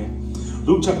 Amen.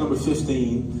 Luke chapter number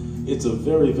 15. It's a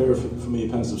very familiar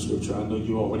passage of scripture. I know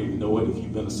you already know it if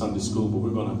you've been to Sunday school, but we're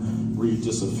going to read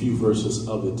just a few verses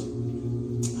of it.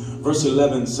 Verse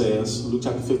 11 says, Luke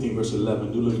chapter 15, verse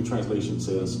 11, New Living Translation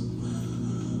says,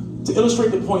 to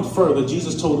illustrate the point further,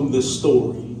 Jesus told him this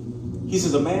story. He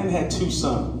says, a man had two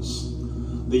sons.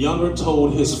 The younger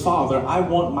told his father, I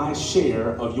want my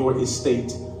share of your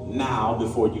estate now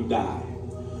before you die.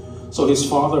 So his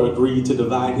father agreed to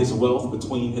divide his wealth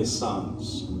between his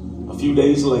sons. A few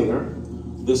days later,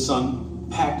 this son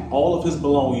packed all of his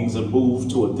belongings and moved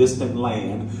to a distant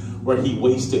land where he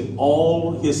wasted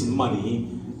all his money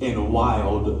in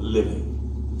wild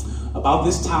living. About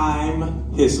this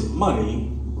time, his money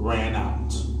ran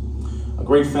out. A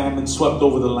great famine swept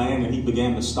over the land and he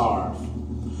began to starve.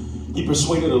 He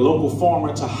persuaded a local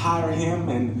farmer to hire him,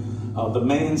 and the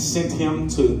man sent him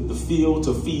to the field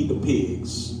to feed the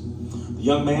pigs. The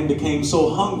young man became so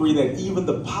hungry that even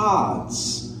the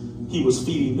pods he was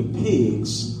feeding the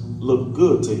pigs looked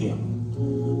good to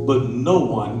him, but no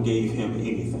one gave him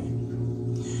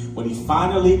anything. When he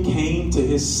finally came to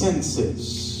his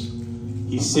senses,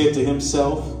 he said to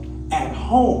himself, at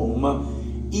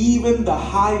home, even the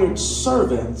hired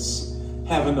servants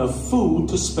have enough food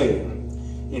to spare,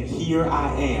 and here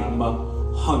I am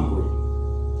hungry.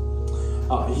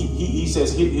 He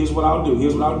says, here's what I'll do.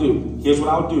 Here's what I'll do. Here's what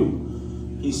I'll do.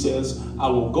 He says, I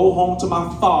will go home to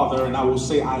my father and I will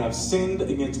say, I have sinned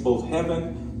against both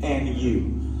heaven and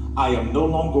you. I am no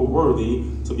longer worthy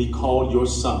to be called your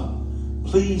son.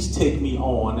 Please take me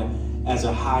on as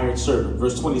a hired servant.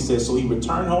 Verse 20 says, so he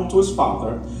returned home to his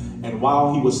father, and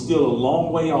while he was still a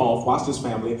long way off, watch this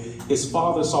family, his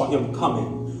father saw him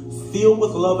coming. Filled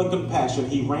with love and compassion,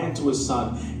 he ran to his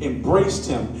son, embraced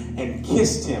him, and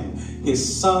kissed him.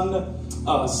 His son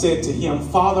said to him,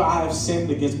 Father, I have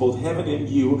sinned against both heaven and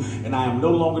you, and I am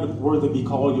no longer worthy to be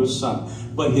called your son.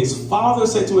 But his father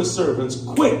said to his servants,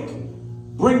 quick,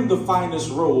 bring the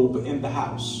finest robe in the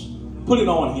house. Put it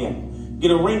on him.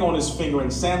 Get a ring on his finger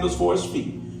and sandals for his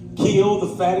feet. Kill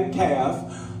the fatted calf.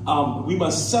 We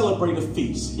must celebrate a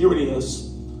feast. Here it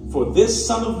is. For this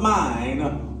son of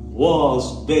mine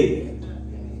was dead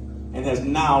and has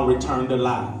now returned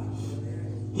alive.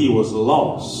 He was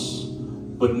lost,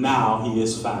 but now he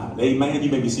is found. Amen. You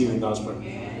may be seated in God's presence.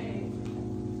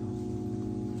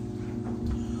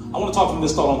 I want to talk from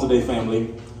this thought on today,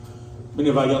 family. Many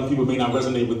of our young people may not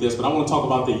resonate with this, but I want to talk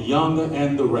about the young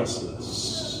and the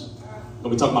restless. We're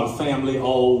going to be talking about family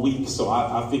all week, so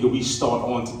I figure we start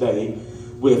on today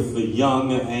with the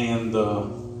young and the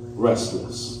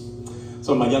restless.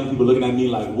 Some of my young people looking at me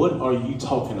like, what are you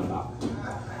talking about?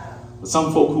 But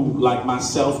some folk who, like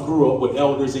myself, grew up with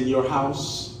elders in your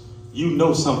house, you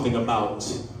know something about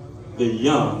the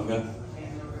young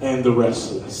and the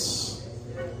restless.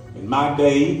 In my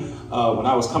day, when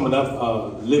I was coming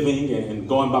up, living and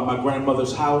going by my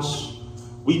grandmother's house,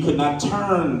 we could not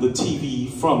turn the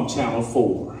TV from Channel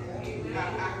 4.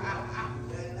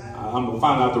 I'm going to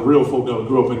find out the real folk that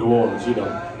grew up in New Orleans, you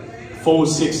know. 4,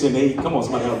 6, and 8. Come on,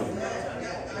 somebody help me.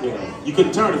 You know, you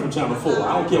couldn't turn it from Channel 4.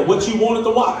 I don't care what you wanted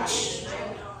to watch.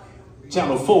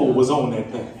 Channel 4 was on that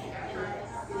thing.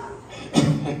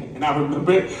 And I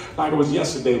remember it like it was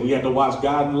yesterday. We had to watch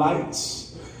Guiding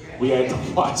Lights. We had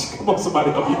to watch, come on,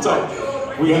 somebody help me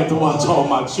talk. We had to watch All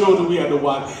My Children. We had to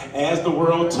watch As the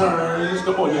World Turns.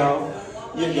 Come on, y'all.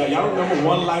 Yeah, y'all remember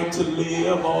One Life to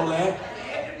Live, all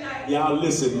that? Y'all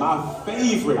listen, my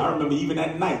favorite, I remember even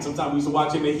at night, sometimes we used to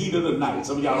watch in the heat of the night.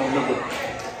 Some of y'all don't remember.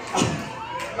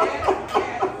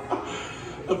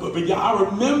 But yeah, I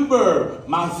remember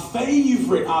my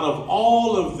favorite out of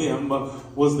all of them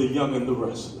was The Young and the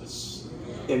Restless.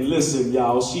 And listen,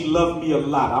 y'all, she loved me a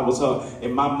lot. I was her,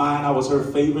 in my mind, I was her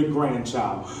favorite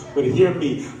grandchild. But hear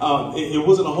me, it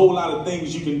wasn't a whole lot of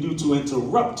things you can do to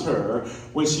interrupt her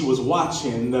when she was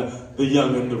watching The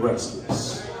Young and the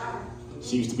Restless.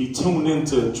 She used to be tuned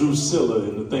into Drusilla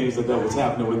and the things that was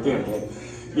happening with them.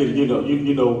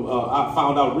 I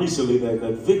found out recently that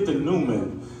Victor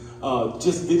Newman,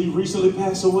 did he recently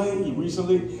pass away?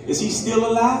 Is he still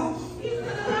alive?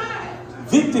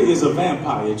 Victor is a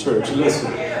vampire, church.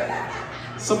 Listen,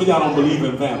 some of y'all don't believe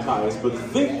in vampires, but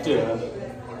Victor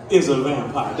is a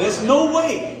vampire. There's no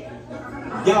way.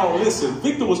 Y'all listen,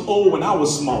 Victor was old when I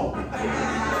was small.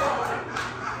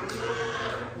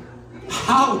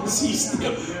 How is he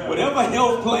still, whatever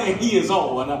health plan he is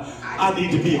on, I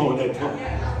need to be on that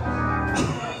plan.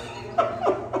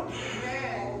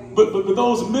 But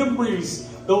those memories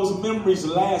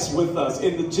last with us.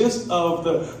 And the gist of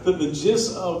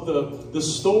the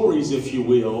stories, if you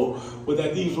will, were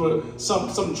that these were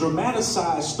some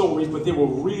dramatized stories, but they were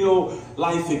real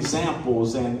life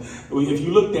examples. And if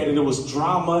you looked at it, it was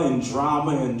drama and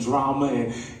drama and drama.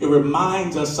 And it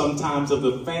reminds us sometimes of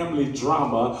the family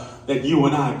drama that you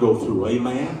and I go through.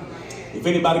 Amen. If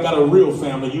anybody got a real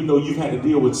family, you know you've had to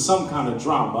deal with some kind of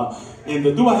drama. And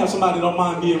do I have somebody that don't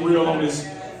mind being real on this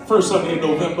first Sunday in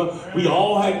November? We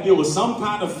all had to deal with some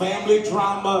kind of family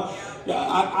drama.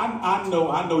 I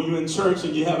know you're in church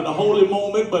and you're having a holy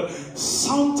moment, but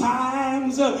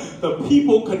sometimes the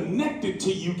people connected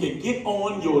to you can get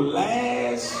on your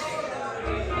last.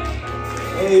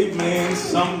 Amen,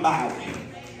 somebody.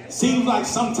 Seems like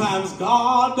sometimes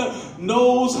God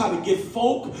knows how to get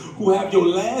folk who have your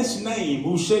last name,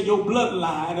 who share your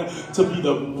bloodline, to be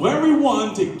the very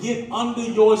one to get under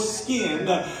your skin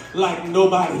like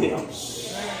nobody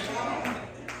else.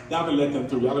 Y'all can let them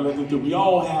through. Y'all can let them through. We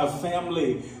all have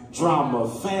family drama,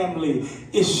 family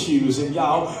issues. And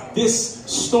y'all, this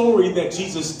story that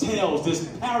Jesus tells, this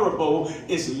parable,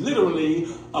 is literally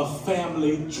a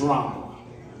family drama.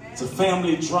 It's a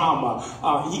family drama.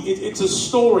 It's a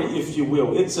story, if you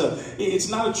will. It's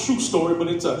not a true story, but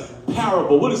it's a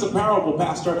parable. What is a parable,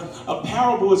 Pastor? A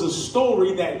parable is a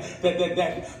story that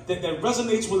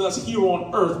resonates with us here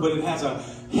on earth, but it has a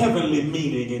heavenly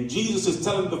meaning. And Jesus is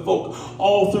telling the folk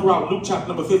all throughout Luke chapter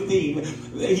number 15,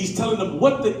 he's telling them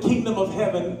what the kingdom of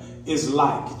heaven is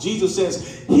like. Jesus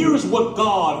says, here is what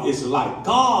God is like.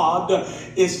 God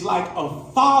is like a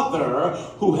father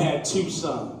who had two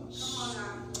sons.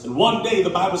 And one day,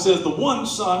 the Bible says, the one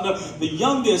son, the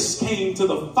youngest, came to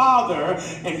the father,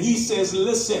 and he says,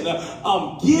 listen,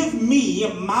 give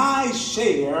me my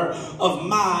share of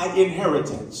my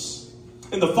inheritance.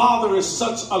 And the father is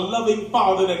such a loving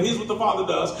father that here's what the father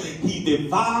does. He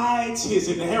divides his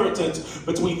inheritance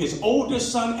between his older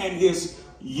son and his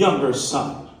younger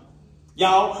son.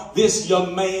 Y'all, this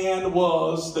young man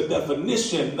was the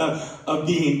definition of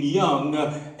being young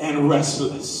and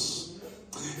restless.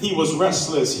 He was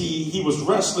restless. He was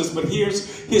restless, but here's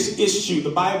his issue. The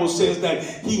Bible says that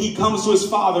he comes to his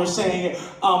father saying,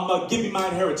 give me my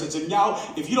inheritance. And y'all,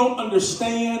 if you don't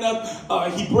understand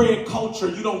Hebraic culture,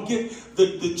 you don't get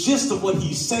the gist of what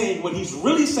he's saying. What he's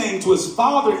really saying to his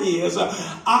father is,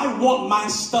 I want my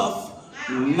stuff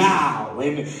now.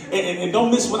 And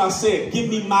don't miss what I said. Give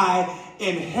me my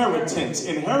inheritance.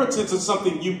 Inheritance is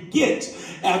something you get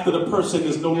after the person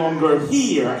is no longer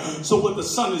here. So what the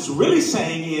son is really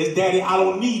saying is, Daddy, I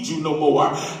don't need you no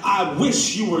more. I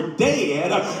wish you were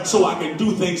dead so I can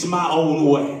do things my own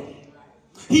way.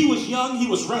 He was young, he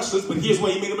was restless, but here's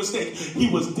where he made a mistake. He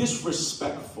was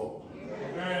disrespectful.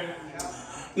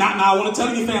 Now I want to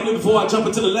tell you, family, before I jump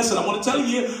into the lesson, I want to tell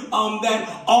you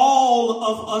that all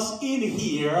of us in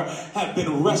here have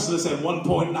been restless at one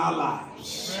point in our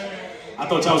lives. I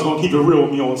thought y'all was going to keep it real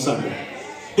with me on Sunday.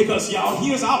 Because, y'all,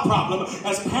 here's our problem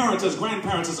as parents, as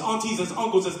grandparents, as aunties, as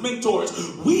uncles, as mentors.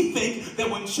 We think that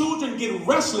when children get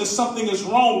restless, something is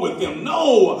wrong with them.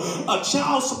 No, a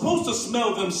child's supposed to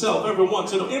smell themselves every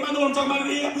once in a while. Anybody know what I'm talking about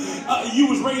here? You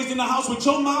was raised in the house with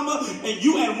your mama, and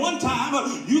you at one time,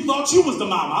 you thought you was the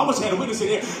mama. I wish I had a witness in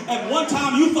here. At one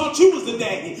time, you thought you was the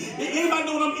daddy. Anybody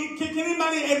know what I'm, can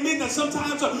anybody admit that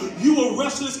sometimes you were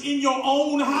restless in your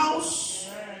own house?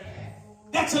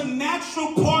 That's a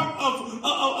natural part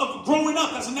of growing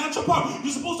up. That's a natural part.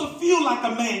 You're supposed to feel like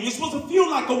a man. You're supposed to feel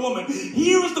like a woman.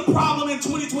 Here is the problem in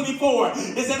 2024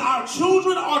 is that our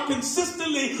children are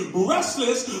consistently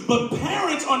restless, but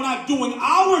parents are not doing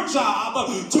our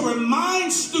job to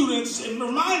remind students and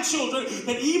remind children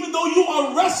that even though you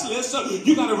are restless,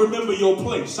 you got to remember your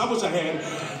place. I wish I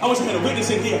had a witness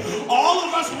in here. All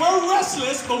of us were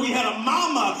restless, but we had a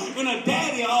mama and a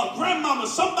daddy, a grandmama,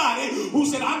 somebody who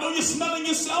said, I know you're smelling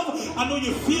yourself. I know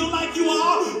you feel like you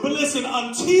are, but listen,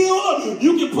 until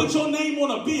you can put your name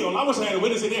on a bill, I wish I had a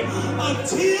witness in here,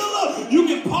 until you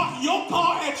can park your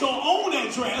car at your own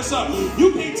address,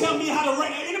 you can't tell me how to,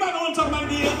 anybody know what I'm talking about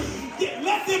here? Yeah,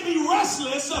 let them be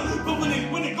restless, but when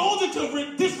it goes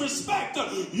into disrespect,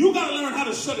 you got to learn how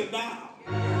to shut it down.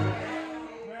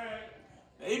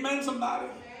 Amen, somebody.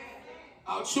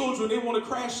 Our children, they want to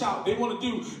crash out. They want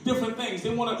to do different things.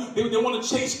 They want to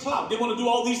chase clout. They want to do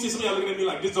all these things. Somebody looking at me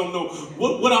like this don't know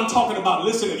what I'm talking about.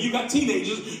 Listen, if you got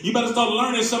teenagers, you better start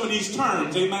learning some of these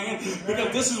terms, amen?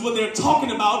 Because this is what they're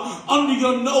talking about under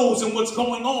your nose and what's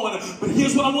going on. But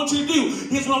here's what I want you to do.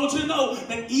 Here's what I want you to know,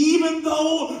 that even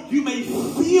though you may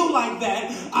feel like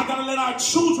that, I got to let our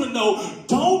children know,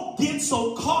 don't get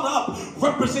so caught up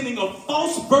representing a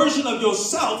false version of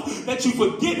yourself that you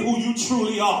forget who you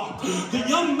truly are. The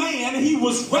young man, he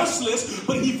was restless,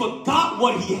 but he forgot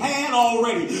what he had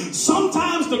already.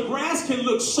 Sometimes the grass can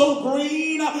look so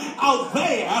green out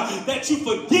there that you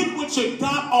forget what you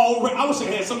got already. I wish I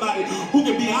had somebody who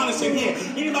can be honest in here.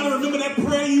 Anybody remember that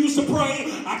prayer you used to pray?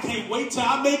 I can't wait till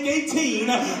I make 18.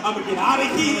 I'm going to get out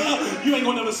of here. You ain't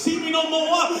going to never see me no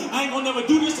more. I ain't going to never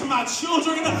do this to my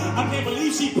children. I can't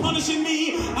believe she punishing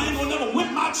me. I ain't going to never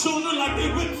whip my children like they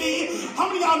whip me. How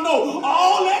many of y'all know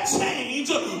all that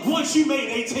changed once you made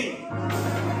 18?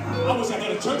 I wish I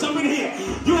had a church up in here.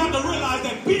 You have to realize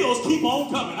that bills keep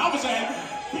on coming. I wish I had.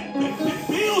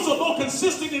 Bills are more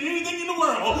consistent than anything in the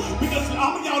world, because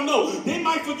how many of y'all know they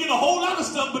might forget a whole lot of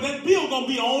stuff, but that bill gonna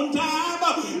be on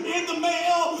time in the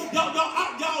mail.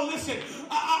 Y'all listen.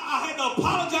 I had to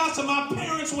apologize to my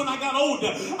parents when I got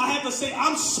older. I had to say,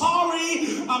 I'm sorry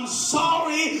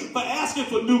for asking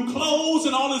for new clothes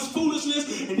and all this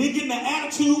foolishness, and then getting an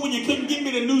attitude when you couldn't get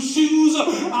me the new shoes.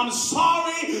 I'm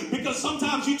sorry because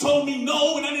sometimes you told me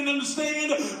no and I didn't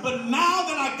understand. But now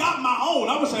that I got my own,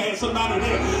 I wish I had somebody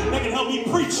there that can help me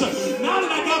preach. Now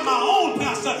that I got my own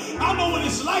pastor, I know what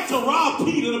it's like to rob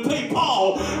Peter to pay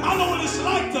Paul. I know what it's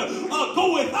like to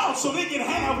go without so they can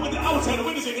have what I was saying.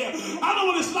 Witness in here. I know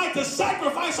what it's like to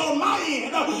sacrifice on my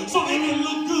end so they can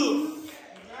look good.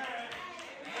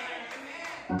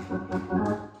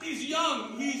 He's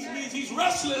young, he's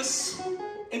restless,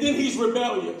 and then he's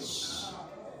rebellious.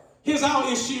 Here's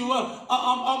our issue.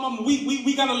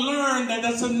 We got to learn that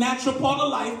that's a natural part of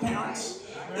life, parents.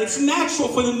 It's natural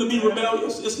for them to be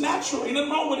rebellious. It's natural. Ain't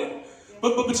nothing wrong with it.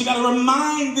 But you got to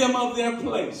remind them of their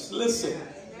place. Listen,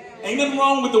 ain't nothing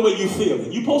wrong with the way you feel.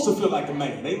 You're supposed to feel like a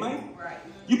man. Amen?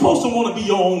 You're supposed to want to be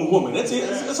your own woman. That's it.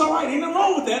 It's all right. Ain't nothing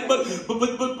wrong with that.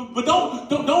 But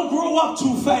don't grow up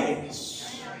too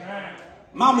fast.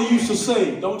 Mama used to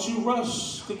say, don't you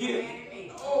rush to get.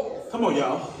 Come on,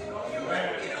 y'all.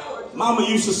 Mama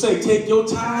used to say, take your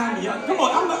time. Y'all, come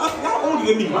on. Y'all older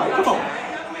than me, right? Come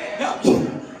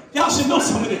on. Y'all should know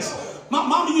some of this. My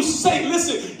mama used to say,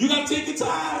 listen, you got to take your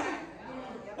time.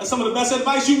 That's some of the best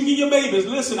advice you can give your babies.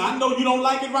 Listen, I know you don't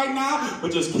like it right now,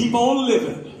 but just keep on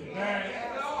living.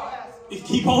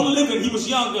 Keep on living. He was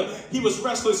younger. He was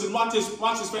restless. And watch his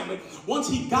family. Once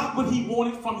he got what he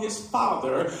wanted from his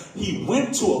father, he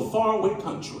went to a faraway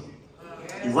country.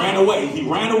 He ran away.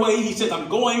 He said, I'm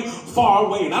going far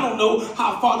away. And I don't know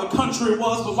how far the country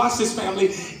was, but watch this,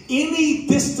 family. Any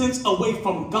distance away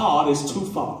from God is too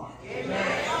far.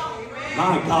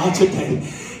 My God, today.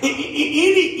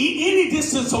 Any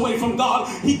distance away from God,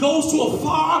 he goes to a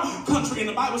far country, and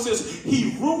the Bible says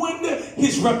he ruined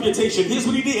his reputation. Here's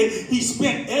what he did. He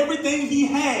spent everything he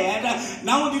had.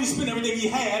 Not only did he spend everything he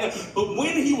had, but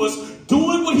when he was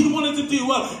doing what he wanted to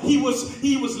do, he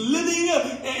was living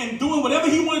and doing whatever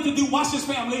he wanted to do. Watch his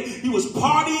family. He was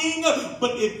partying,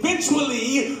 but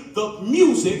eventually the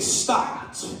music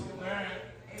stopped.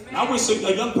 I wish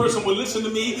a young person would listen to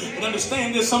me and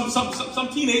understand this. Some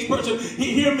teenage person,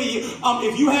 hear me.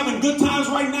 If you're having good times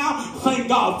right now, thank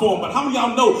God for them. But how many of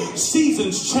y'all know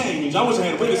seasons change? I wish I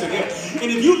had a witness in here.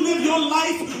 And if you live your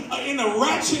life in a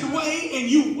ratchet way and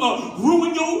you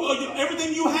ruin your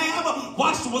everything you have,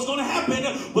 watch what's going to happen.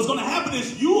 What's going to happen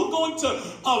is you are going to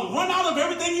run out of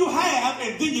everything you have,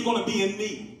 and then you're going to be in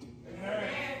need.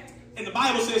 And the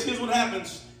Bible says, here's what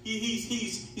happens.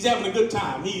 He's having a good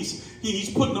time.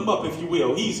 He's putting them up, if you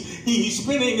will. He's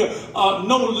spending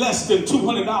no less than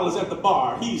 $200 at the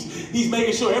bar. He's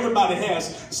making sure everybody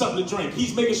has something to drink.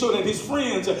 He's making sure that his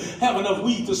friends have enough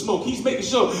weed to smoke. He's making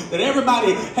sure that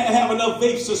everybody have enough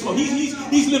vapes to smoke.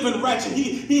 He's living ratchet.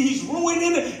 He's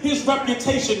ruining his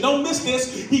reputation. Don't miss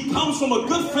this. He comes from a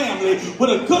good family with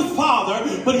a good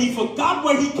father, but he forgot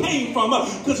where he came from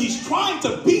because he's trying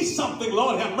to be something,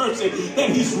 Lord have mercy,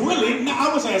 that he's really not.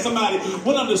 I wish I had somebody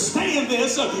would understand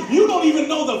this. You don't even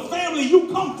know the family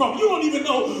you come from. You don't even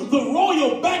know the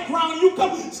royal background you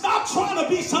come. Stop trying to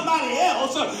be somebody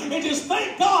else and just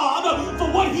thank God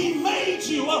for what he made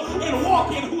you and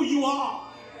walk in who you are.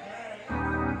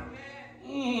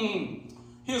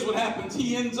 Here's what happens.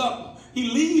 He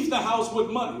leaves the house with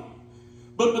money.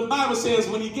 But the Bible says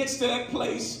when he gets to that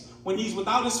place, when he's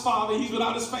without his father, he's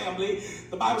without his family,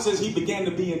 the Bible says he began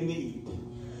to be in need.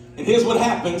 And here's what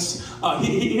happens.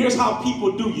 Here's how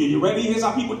people do you. You ready? Here's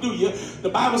how people do you. The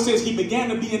Bible says he began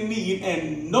to be in need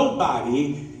and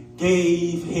nobody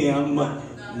gave him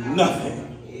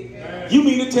nothing. You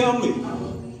mean to tell me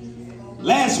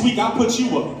last week I put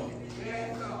you up?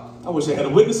 I wish I had a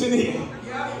witness in here.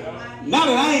 Now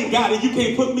that I ain't got it, you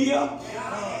can't put me up?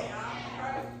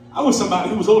 I wish somebody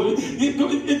who was older.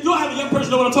 Do I have a young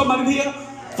person know what I'm talking about in here?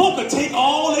 Folk will take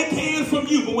all they can from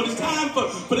you, but when it's time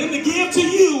for them to give to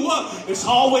you, it's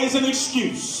always an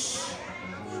excuse.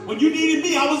 When you needed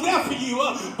me, I was there for you,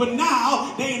 but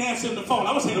now they ain't answering the phone.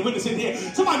 I was saying a witness in here.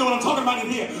 Somebody know what I'm talking about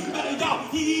in here.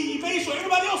 He made sure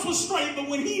everybody else was straight, but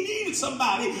when he needed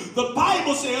somebody, the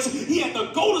Bible says he had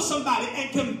to go to somebody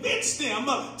and convince them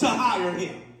to hire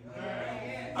him.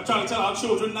 I'm trying to tell our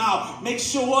children now, make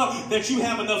sure that you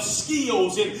have enough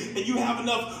skills and you have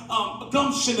enough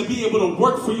gumption to be able to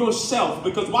work for yourself.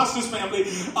 Because watch this, family,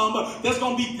 there's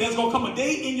gonna come a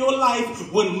day in your life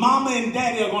when mama and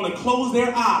daddy are gonna close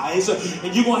their eyes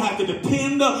and you're gonna have to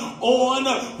depend on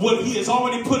what he has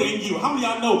already put in you. How many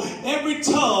of y'all know every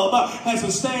tub has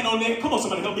to stand on there? Come on,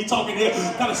 somebody help me talking here.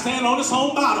 Gotta stand on its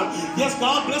own bottom. Yes,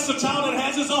 God bless the child that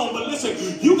has his own, but listen,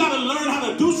 you gotta learn how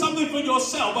to do something for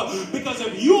yourself, because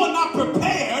if you are not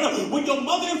prepared when your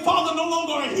mother and father no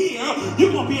longer are here,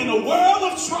 you're going to be in a world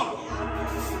of trouble.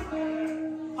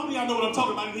 How many of y'all know what I'm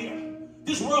talking about in here?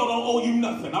 This world don't owe you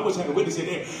nothing. I wish I had a witness in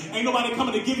there. Ain't nobody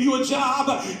coming to give you a job.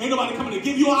 Ain't nobody coming to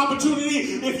give you an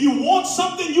opportunity. If you want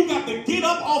something, you got to get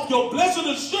up off your blessed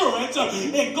assurance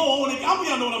and go on. How many of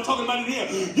y'all know what I'm talking about in here?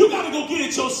 You got to go get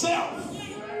it yourself.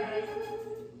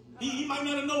 He might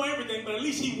not know everything, but at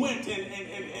least he went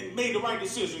and made the right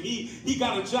decision. He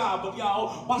got a job, but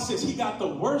y'all, watch this. He got the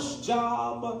worst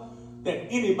job that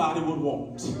anybody would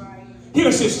want.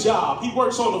 Here's his job. He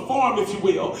works on a farm, if you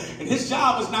will, and his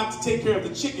job is not to take care of the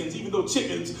chickens, even though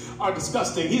chickens are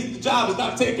disgusting. His job is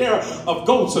not to take care of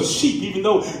goats or sheep, even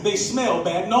though they smell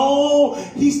bad. No,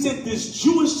 he sent this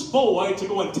Jewish boy to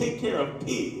go and take care of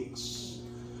pigs.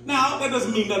 Now, that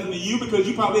doesn't mean nothing to you because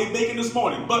you probably ate bacon this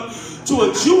morning. But to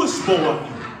a Jewish boy,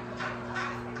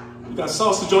 you got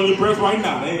sausage on your breath right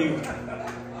now.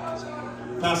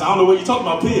 Pastor, I don't know what you're talking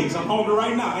about, pigs. I'm hungry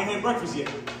right now. I ain't had breakfast yet.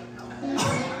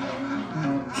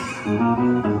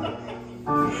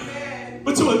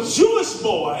 But to a Jewish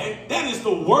boy, that is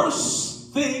the worst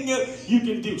thing you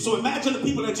can do. So imagine the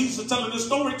people that Jesus is telling this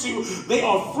story to, they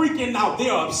are freaking out. They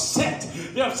are upset.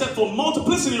 They're upset for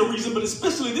multiplicity of reasons, but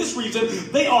especially this reason,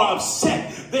 they are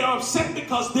upset. They are upset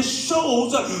because this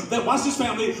shows that, watch this,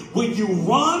 family, when you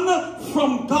run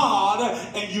from God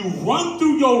and you run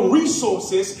through your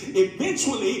resources,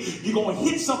 eventually you're going to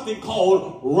hit something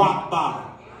called rock bottom.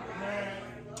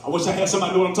 I wish I had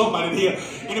somebody know what I'm talking about in here.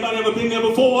 Anybody ever been there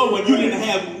before when you didn't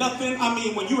have nothing? I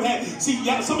mean, when you had, see,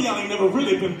 some of y'all ain't never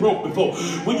really been broke before.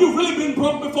 When you've really been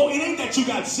broke before, it ain't that you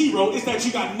got zero, it's that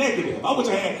you got negative. I wish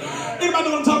I had. Anybody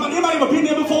know what I'm talking about? Anybody ever been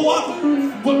there before?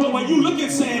 But when you look at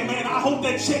saying, man, I hope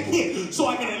that check hit so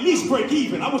I can at least break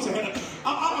even. I wish I had.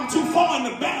 I'm too far in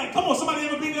the bag. Come on, somebody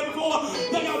ever been there before?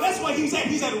 That's why he's at.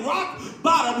 He's at rock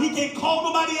bottom. He can't call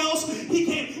nobody else. He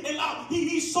can't allow.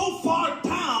 He's so far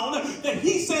down that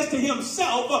he says to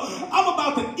himself, I'm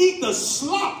about to eat the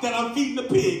slop that I'm feeding the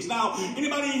pigs. Now,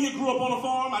 anybody in here grew up on a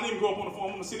farm? I didn't grow up on a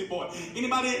farm. I'm a city boy.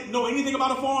 Anybody know anything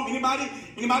about a farm? Anybody?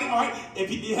 All right.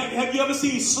 Have you ever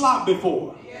seen slop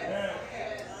before? Yeah.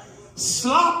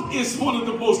 Slop is one of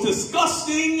the most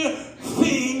disgusting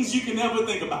things you can ever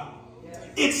think about.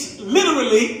 It's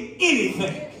literally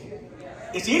anything.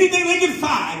 It's anything they can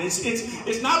find.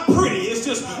 It's not pretty. It's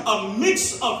just a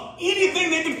mix of anything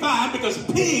they can find because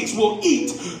pigs will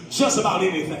eat just about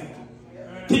anything.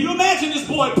 Can you imagine this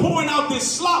boy pouring out this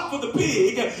slop for the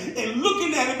pig and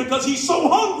looking at it because he's so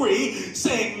hungry,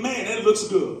 saying, man, that looks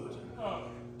good.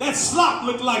 That slop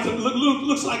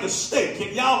looks like a steak.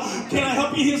 Can I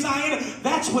help you here, Zion?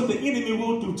 That's what the enemy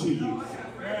will do to you.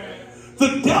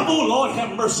 The devil, Lord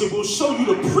have mercy, will show you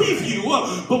the preview,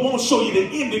 but won't show you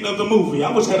the ending of the movie.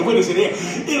 I wish I had a witness in here.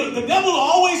 The devil will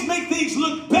always make things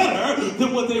look better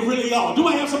than what they really are. Do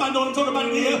I have somebody know what I'm talking about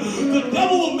in here? The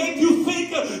devil will make you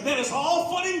think that it's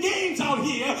all fun and games out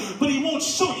here, but he won't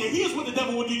show you. Here's what the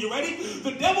devil will do. You ready?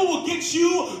 The devil will get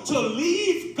you to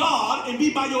leave God and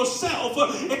be by yourself,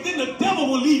 and then the devil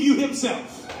will leave you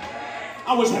himself.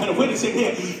 I wish I had a witness in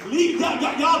here.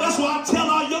 Y'all, that's why I tell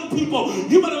our young people,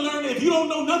 you better learn, if you don't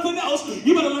know nothing else,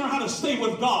 you better learn how to stay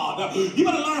with God. You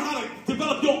better learn how to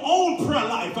develop your own prayer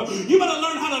life. You better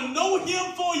learn how to know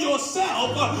him for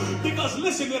yourself. Because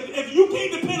listen, if you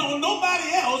can't depend on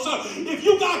nobody else, if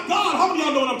you got God, how many of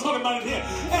y'all know what I'm talking about in here?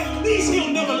 At least he'll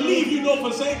never leave you nor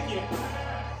forsake you.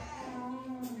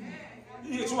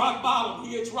 He hits rock bottom.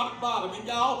 He hits rock bottom. And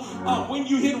y'all, when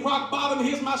you hit rock bottom,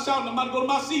 here's my shout. I'm about to go to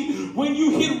my seat. When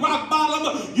you hit rock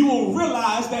bottom, you will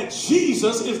realize that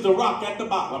Jesus is the rock at the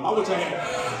bottom. I wish I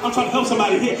had. I'm trying to help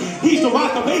somebody here. He's the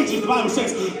rock of ages. The Bible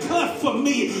says, cleft for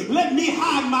me. Let me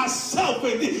hide myself.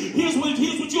 And here's what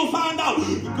you'll find out.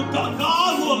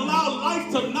 God will allow life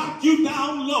to knock you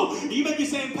down low. You may be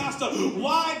saying, Pastor,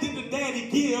 why did the daddy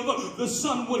give the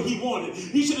son what he wanted?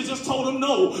 He should have just told him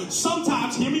no.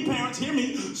 Sometimes, hear me, parents, hear me.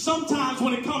 Sometimes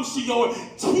when it comes to your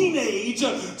teenage,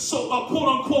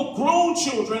 quote-unquote grown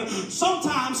children,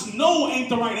 sometimes no ain't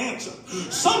the right answer.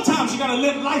 Sometimes you got to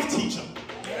let life teach them.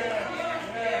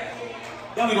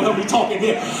 Y'all ain't gonna help me talking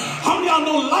here. How many of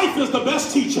y'all know life is the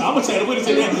best teacher? I'm gonna say it. What is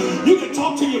it? You can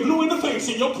talk till you're blue in the face,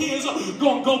 and your kids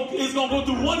gonna go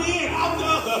through one ear and out the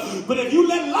other. But if you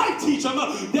let life teach them,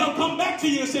 they'll come back to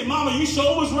you and say, "Mama, you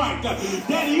sure was right.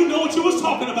 Daddy, you know what you was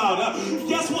talking about.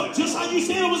 Guess what? Just how you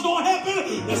said it was gonna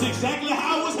happen, that's exactly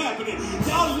how it was happening."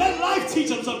 Y'all let life teach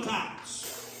them sometimes.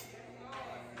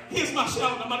 Here's my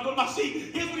shout. I'm about to go to my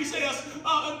seat. Here's what he says.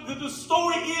 The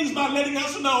story ends by letting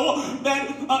us know that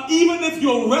even if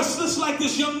you're restless like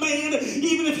this young man,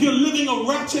 even if you're living a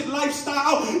ratchet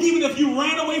lifestyle, even if you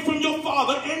ran away from your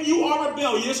father and you are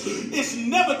rebellious, it's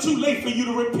never too late for you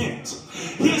to repent.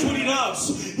 Here's what he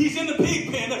does. He's in the pig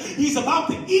pen. He's about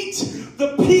to eat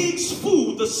the pig's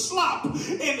food, the slop,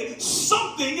 and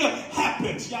something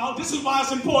happens, y'all. This is why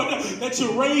it's important that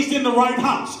you're raised in the right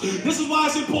house. This is why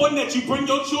it's important that you bring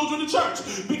your children to church,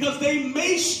 because they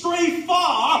may stray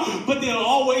far, but they'll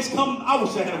always come. I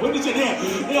wish I had a witness in here.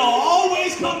 They'll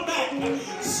always come back.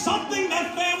 Something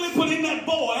that family put in that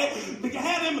boy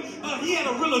had him. He had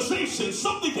a realization.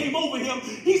 Something came over him.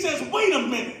 He says, "Wait a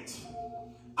minute.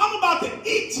 I'm about to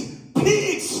eat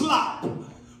pig slop.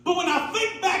 But when I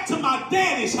think back to my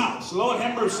daddy's house, Lord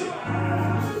have mercy,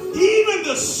 even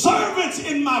the servants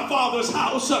in my father's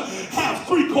house have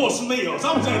 3-course meals."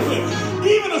 I'm saying,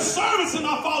 even the servants in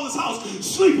my father's house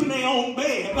sleep in their own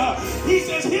bed. He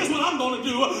says, here's what I'm going to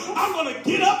do. I'm going to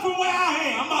get up from where I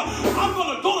am. I'm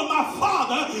going to go to my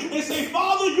father and say,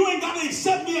 "Father, you ain't got to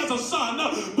accept me as a son,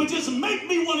 but just make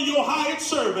me one of your hired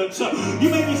servants." You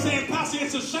may be saying, "Pastor,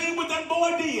 it's a shame what that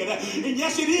boy did." And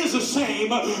yes, it is a shame,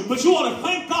 but you ought to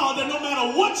thank God that no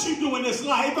matter what you do in this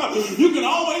life, you can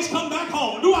always come back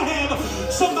home. Do I have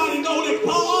somebody know that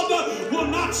God will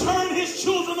not turn his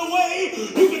children away?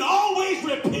 You can always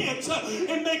repent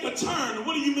and make a turn.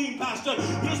 What do you mean, Pastor?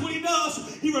 Here's what he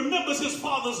does. He remembers his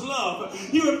father's love.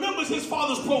 He remembers his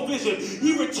father's provision.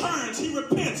 He returns. He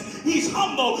repents. He's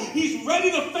humble. He's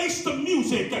ready to face the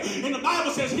music. And the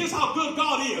Bible says, here's how good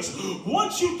God is.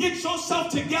 Once you get yourself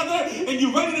together and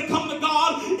you're ready to come to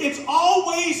God, it's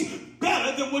always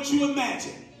better than what you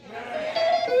imagine.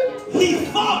 He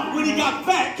thought when he got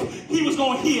back, he was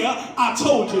going to hear, "I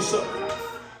told you so."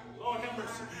 Lord have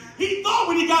mercy. He thought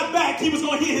when he got back, he was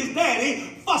going to hear his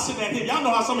daddy fussing at him. Y'all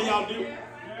know how some of y'all do.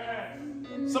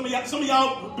 Some of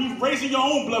y'all be raising your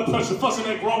own blood pressure, fussing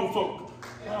at grown folk.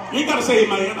 You ain't got to say,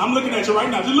 "Man, I'm looking at you right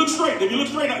now." Just look straight. If you look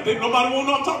straight, nobody won't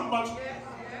know I'm talking about you.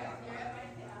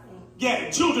 Yeah,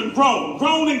 children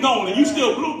grown and gone, and you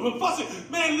still blue, fussing.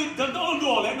 Man, don't do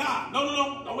all that. Nah,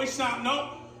 no, don't waste time.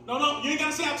 No, you ain't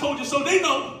got to say "I told you so." They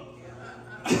know.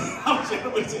 I'm saying,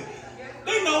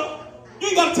 they know. You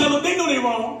ain't got to tell them. They know they're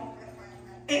wrong.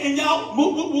 And y'all,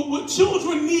 what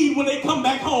children need when they come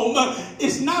back home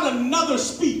is not another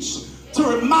speech to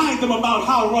remind them about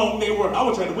how wrong they were. I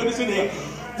was trying to witness in here.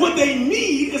 What they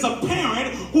need is a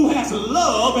parent who has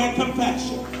love and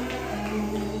compassion.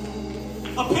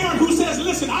 A parent who says,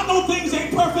 listen, I know things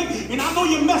ain't perfect and I know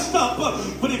you messed up,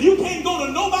 but if you can't go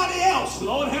to nobody else,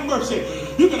 Lord have mercy,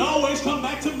 you can always come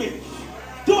back to me.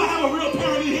 Do I have a real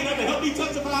parent in here that can help me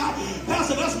testify?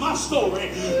 Pastor, that's my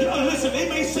story. You know, listen, they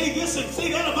may say this and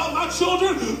say that about my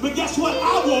children, but guess what?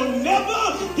 I will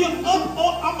never give up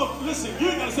on, listen, you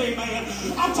ain't got to say man.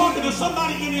 I'm talking to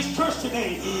somebody in this church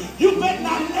today. You better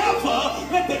not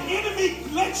ever let the enemy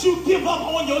let you give up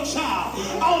on your child.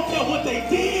 I don't care what they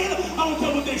did. I don't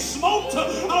care what they smoked.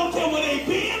 I don't care where they've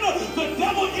been. The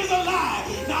devil is a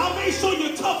lie. Now, I may show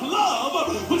you tough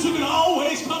love, but you can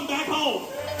always come back home.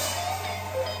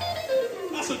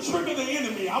 That's a trick of the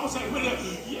enemy. I was saying,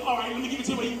 all right, let me give it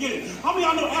to you where you can get it. How many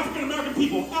of y'all know African-American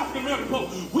people,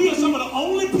 we are some of the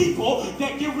only people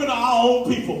that get rid of our own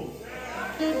people.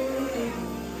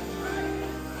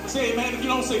 Say amen if you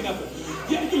don't say nothing.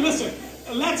 Yeah, listen,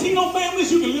 Latino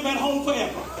families, you can live at home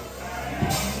forever.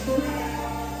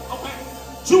 Okay?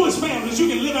 Jewish families, you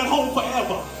can live at home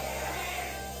forever.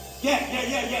 Yeah.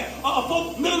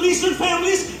 Middle Eastern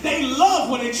families, they love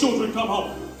when their children come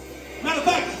home. Matter of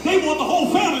fact, they want the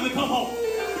whole family to come home.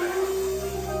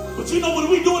 But you know what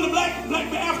we do in the black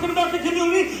African-American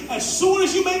community? As soon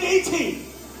as you make 18,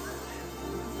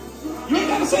 you ain't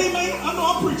got to say amen. I know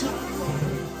I'm preaching.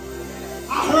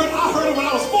 I heard it when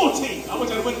I was 14. I wish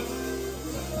I would.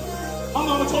 My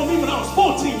mama told me when I was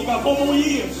 14, you got 4 more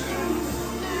years.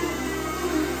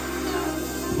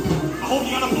 I hope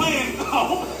you got a plan.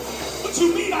 What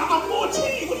you mean? I'm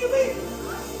 14. What do you mean?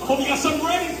 I hope you got something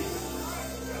ready.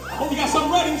 I hope you got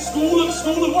something ready.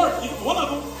 School and work. One of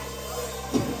them.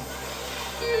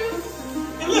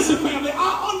 And listen, family,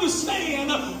 I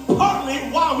understand partly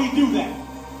why we do that.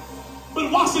 But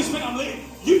watch this, family.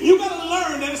 You got to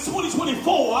learn that it's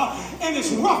 2024 and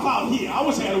it's rough out here. I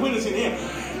wish I had a witness in here.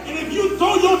 And if you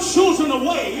throw your children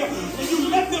away and you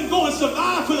let them go and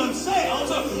survive for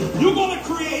themselves, you're going to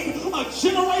create a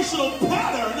generational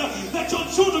pattern that your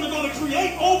children are going to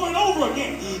create over and over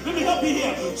again. Let me help you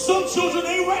here. Some children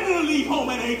ain't ready to leave home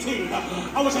at 18.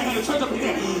 I wish I had a church up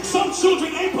here. Some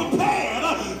children ain't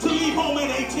prepared to leave home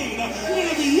at 18. And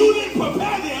if you didn't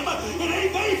prepare them, it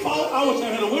ain't their fault. I wish I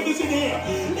had a witness in here.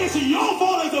 It's your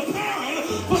fault as a parent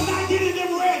for not getting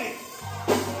them ready.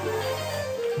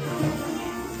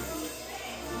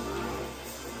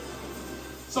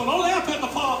 So don't laugh at the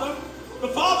father. The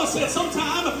father said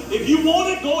sometime, if you want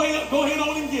it, go ahead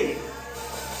on and get it.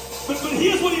 But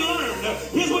here's what he learned.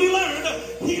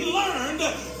 He learned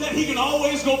that he can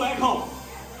always go back home.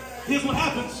 Here's what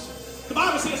happens. The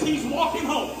Bible says he's walking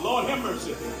home. Lord have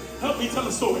mercy. Help me tell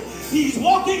the story. He's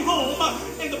walking home,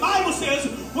 and the Bible says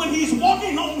when he's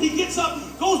walking home, he gets up,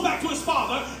 goes back to his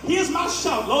father. Here's my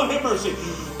shout. Lord have mercy.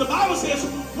 The Bible says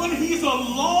when he's a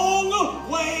long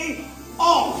way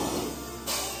off,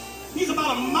 he's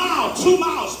about 1 mile, 2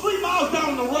 miles, 3 miles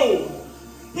down the road.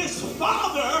 His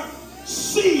father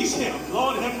sees him.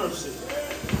 Lord have mercy.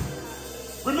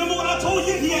 Remember what I told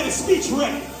you? He had his speech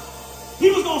ready. He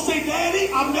was going to say,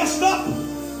 Daddy, I messed up.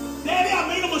 Daddy, I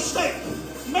made a mistake.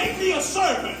 Make me a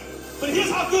servant. But here's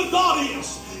how good God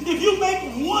is. If you make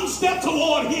one step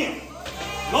toward him,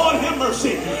 Lord have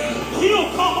mercy, he'll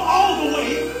come all the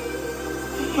way.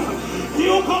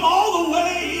 He'll come all the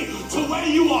way to where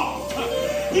you are.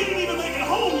 He didn't even make it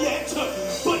home yet,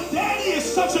 but Daddy is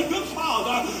such a good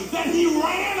father that he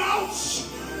ran out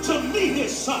to meet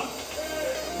his son.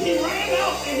 He ran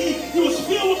out and he was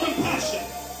filled with compassion.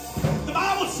 The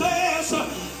Bible says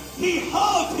he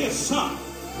hugged his son.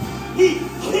 He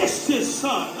kissed his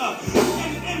son.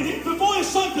 And before his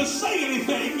son could say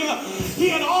anything, he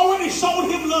had already shown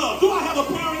him love. Do I have a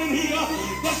parent in here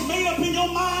that's made up in your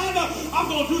mind? I'm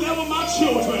going to do that with my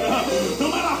children. No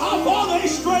matter how far they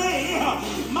stray,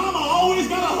 Mama always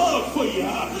got a hug for you.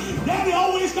 Daddy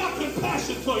always got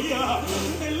compassion for you.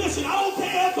 And listen, I don't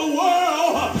care if the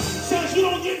world says you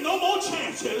don't get no more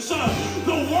chances.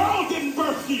 The world didn't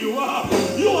birth you.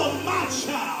 You are my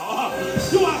child.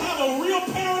 Do I have a real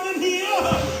parent in here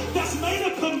that's made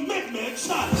a commitment?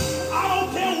 I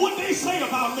don't care what they say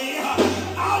about me.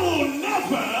 I will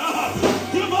never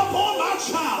give up on my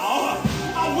child.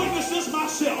 I witnessed this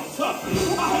myself.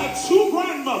 I had 2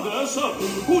 grandmothers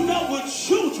who dealt with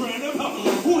children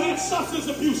who had substance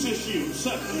abuse issues.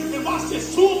 And watch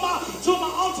this, two of my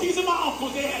aunties and my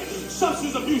uncles, they had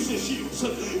substance abuse issues.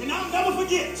 And I'll never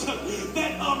forget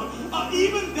that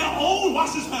even their own,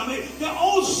 watch this family, their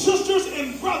own sisters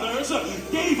and brothers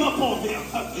gave up on them.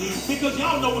 Because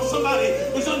y'all know when somebody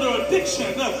is under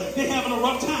addiction, they're having a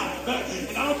rough time.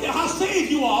 And I don't care how saved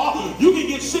you are, you can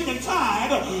get sick and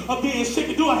tired of being sick.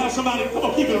 Do I have somebody? Come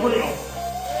on, keep it real.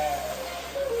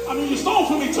 I mean, you stole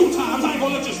from me 2 times. I ain't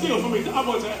gonna let you steal from me. I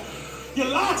was that. You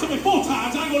lied to me 4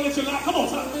 times. I ain't gonna let you lie. Come on,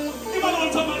 son. Anybody know what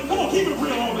I'm talking about? Come on, keep it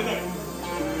real on today.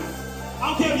 I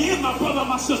don't care if you is my brother or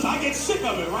my sister. I get sick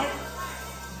of it, right?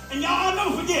 And y'all, I'll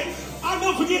never forget.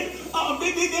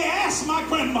 They asked my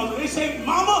grandmother. They said,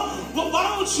 "Mama,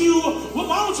 why don't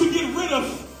you get rid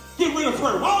of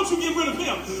her? Why don't you get rid of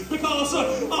him? Because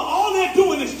all they're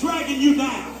doing is dragging you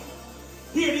down."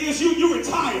 Here it is, you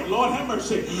retired, Lord have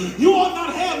mercy. You ought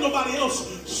not have nobody else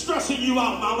stressing you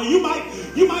out, mama. You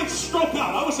might stroke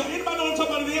out. I would say, anybody know what I'm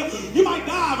talking about there? You might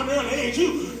die of an early age.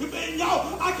 Y'all,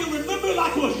 I can remember it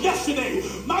like it was yesterday.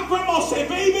 My grandma said,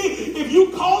 "Baby, if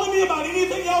you calling me about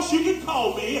anything else, you can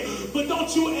call me. But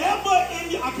don't you ever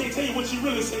I can't tell you what she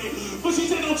really said, but she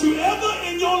said, don't you ever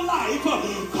in your life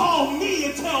call me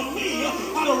and tell me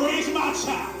how to raise my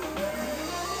child."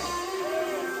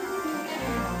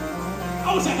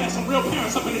 I wish I had some real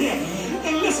parents up in here.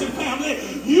 And listen, family,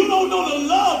 you don't know the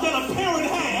love that a parent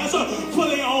has for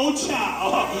their own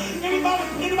child.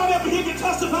 Anybody up in here can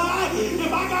testify?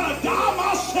 If I gotta die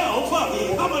myself,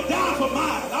 I'ma die for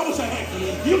mine. I would say, hey,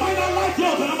 you might not like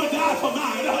yours, but I'ma die for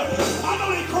mine. I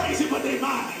know they're crazy, but they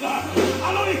mine.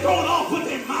 I know they're thrown off, but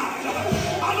they mine.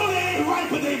 I know they ain't right,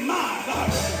 but they mine.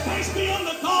 Thanks be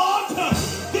unto God,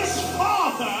 this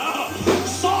father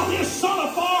saw his son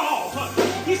afar off.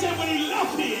 He said when he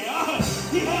left here,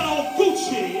 he had on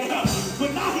Gucci,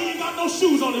 but now he ain't got no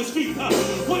shoes on his feet.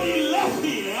 When he left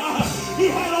here, he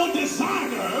had on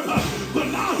designer, but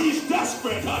now he's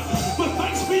desperate. But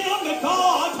thanks be unto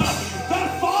God,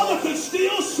 that father could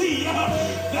still see,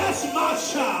 that's my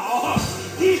child.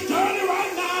 He's dirty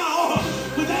right now,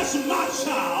 but that's my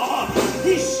child.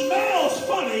 He smells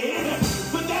funny,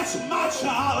 but that's my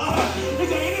child. Is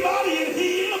there anybody in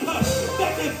here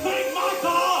that can thank my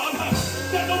God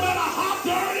that no matter how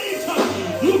dirty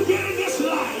you get in this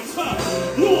life,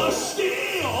 you are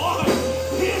still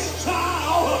his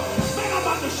child? Man, I'm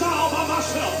about to shout all by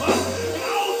myself. And I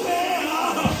don't care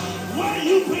where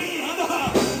you've been.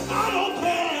 I don't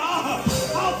care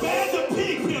how bad the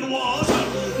pig pen was.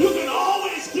 You can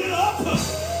always get up,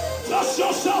 dust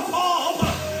yourself off,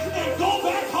 and go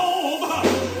back home.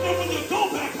 And when you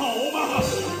go back home,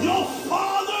 your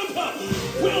father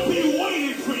will be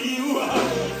waiting for you.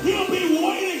 He'll be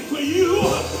waiting for you.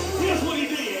 Here's what he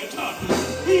did.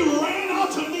 He ran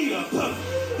out to meet him.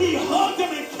 He hugged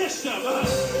him and kissed him.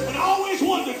 And I always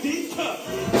wondered, Deke,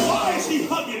 why is he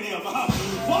hugging him?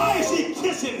 Why is he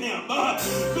kissing him?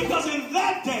 Because in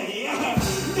that day,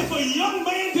 if a young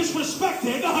man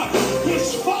disrespected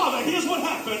his father, here's what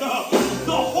happened.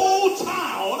 The whole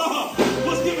town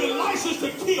was given license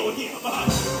to kill him.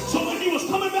 So when he was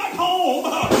coming back home,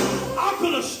 I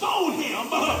could have stoned him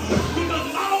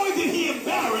because not only did he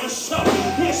embarrass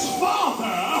his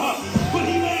father, but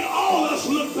he made all of us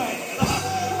look bad.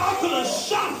 I could have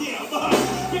shot him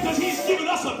because he's given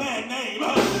us a bad name.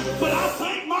 But I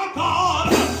thank my God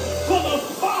for the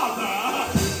father.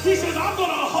 He says, I'm going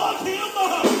to hug him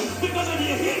because if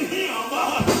you hit him,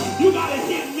 you got to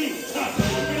hit me.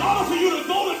 In order for you to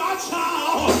go to my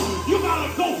child, you got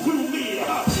to go through me.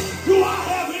 Do I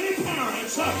have any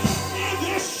parents in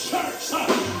this church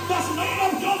that's made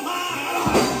up your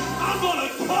mind? I'm going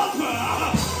to cover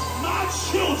my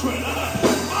children.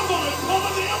 I'm going to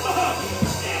cover them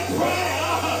in prayer.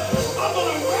 I'm going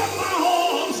to wrap my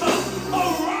arms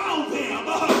around them.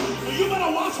 You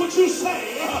better watch what you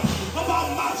say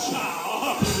about my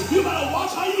child. You better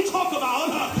watch how you talk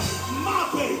about my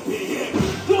baby.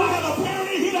 Do I have a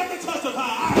parent in here that can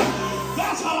testify?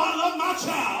 That's how I love my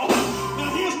child.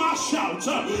 Now here's my shout.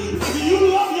 If you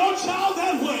love your child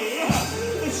that way,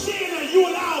 and seeing that you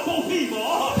and I are both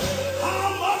evil, how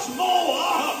much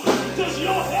more does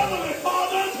your heavenly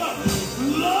Father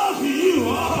love you?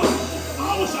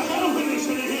 I wish I had a witness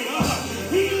in here.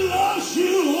 He loves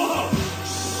you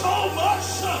so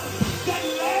much that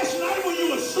last night when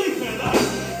you were sleeping,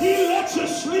 he let you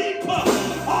sleep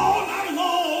all night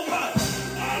long.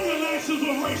 Ambulances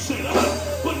were racing,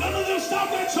 but none of them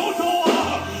stopped at your door.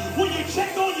 When you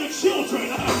checked on your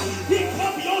children, he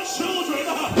kept your children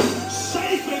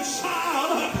safe and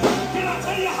sound. Can I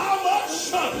tell you how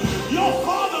much your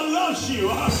father loves you?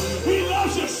 He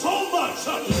loves you so much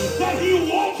that he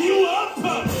woke you up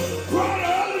bright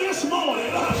early this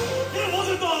morning. It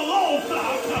wasn't the alarm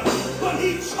clock, but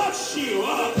he touched you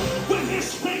with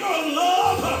his finger of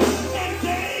love and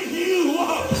gave you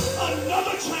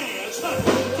another chance.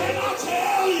 Can I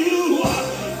tell you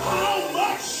how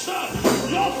much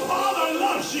your father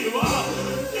loves you?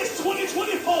 It's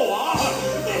 2024.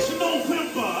 It's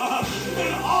November.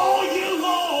 And all year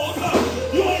long,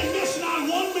 you ain't missed not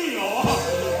one meal.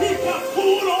 He put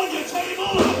food on your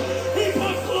table. He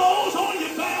put clothes on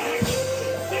your back.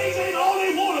 Things ain't all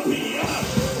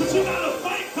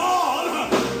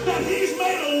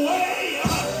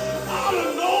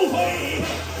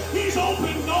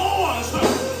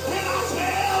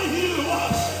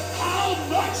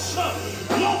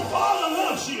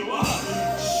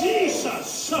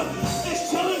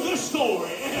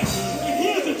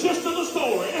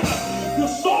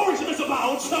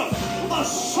a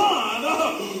son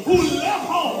who left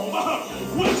home,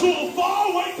 went to a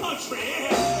faraway country,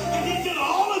 and he did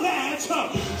all of that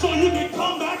so you can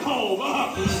come back home.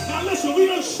 Now listen, we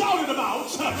done shouted about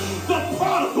the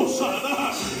prodigal son.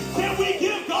 Can we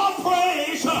give God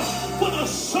praise for the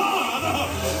Son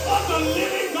of the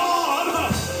living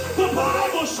God? The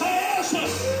Bible says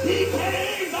he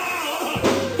came down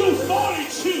through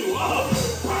 42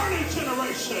 burning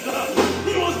generation.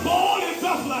 He was born in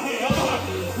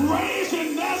Bethlehem, raised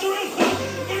in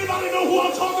Nazareth. Anybody know who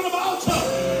I'm talking about?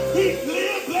 He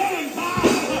lived, bled, and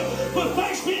died. But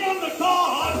thanks be unto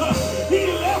God, he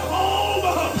left home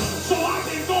so I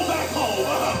can go back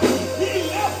home. He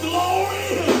left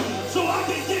glory so I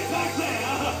can get back there.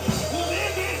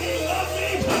 Living, he loved me.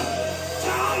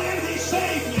 Dying, he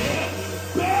saved me.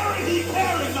 Buried, he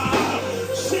carried my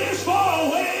sins far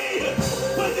away.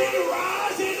 But then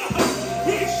rising,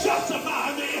 he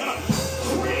justified me.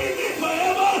 Freed me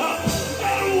forever.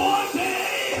 And one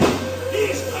day,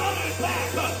 he's coming back.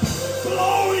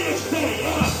 Glorious day.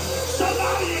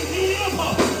 Somebody in here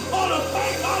ought to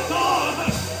thank my God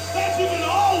that you can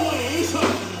always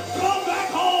come back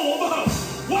home.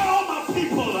 Where all my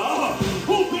people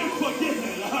who've been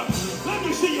forgiven? Let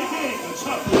me see your hands.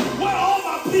 Where all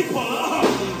my people,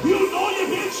 you know you've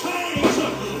been changed.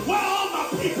 Where all my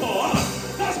people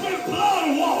that's been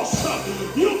blood washed,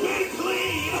 you've been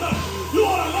clean. You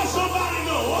ought to let somebody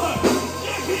know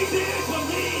if he did it for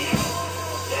me,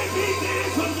 if he did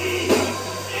it for me,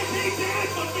 if he did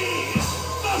it for me,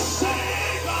 the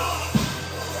same God.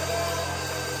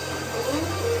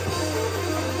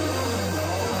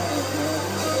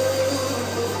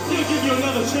 He'll give you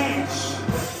another chance.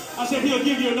 I said he'll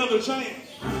give you another chance.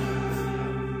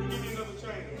 He'll give you another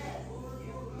chance.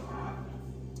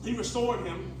 He restored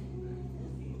him.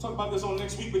 We'll talk about this on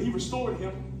next week, but he restored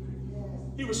him.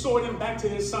 He restored him back to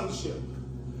his sonship.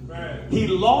 He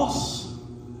lost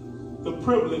the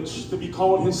privilege to be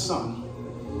called his son.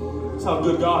 That's how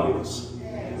good God is.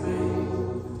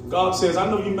 God says, I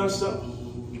know you messed up.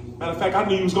 Matter of fact, I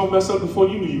knew you was going to mess up before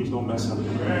you knew you was going to mess up.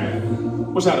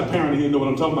 Wish I had a parent here know what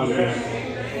I'm talking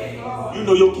about. You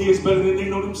know your kids better than they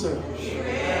know themselves.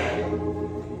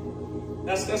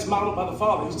 That's modeled by the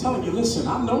Father. He's telling you, listen,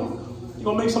 I know you're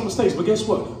going to make some mistakes, but guess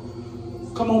what?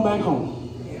 Come on back home.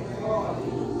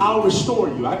 I'll restore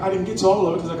you. I didn't get to all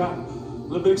of it because I got a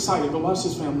little bit excited, but watch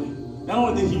this, family. Not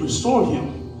only did he restore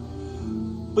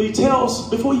him, but he tells,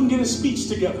 before he can get his speech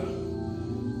together,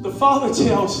 the Father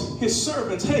tells his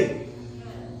servants, hey,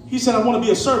 he said, I want to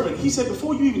be a servant. He said,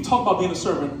 before you even talk about being a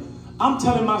servant, I'm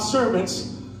telling my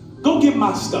servants, go get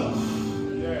my stuff.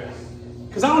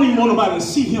 Because I don't even want nobody to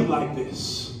see him like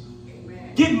this.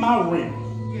 Get my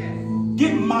ring.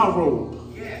 Get my robe.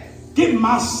 Get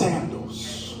my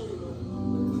sandals.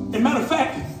 And matter of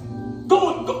fact,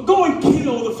 go and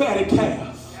kill the fatted calf.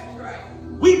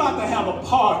 We about to have a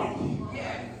party.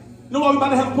 You know why we about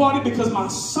to have a party? Because my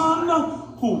son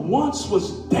who once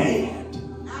was dead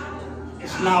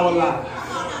is now alive.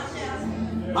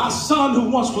 My son who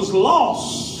once was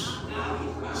lost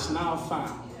is now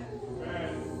found.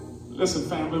 Listen,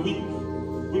 family,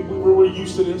 we're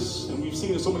used to this, and we've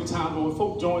seen it so many times when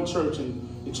folk join church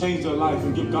and change their life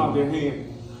and give God their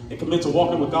hand and commit to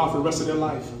walking with God for the rest of their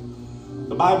life.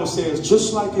 The Bible says,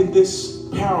 just like in this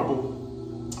parable,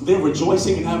 they're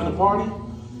rejoicing and having a party.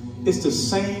 It's the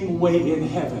same way in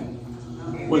heaven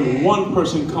when one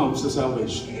person comes to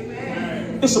salvation.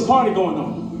 It's a party going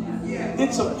on.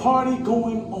 It's a party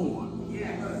going on.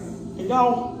 And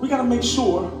y'all, we got to make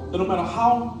sure that no matter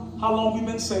how long we've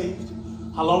been saved,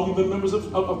 how long we've been members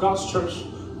of God's church,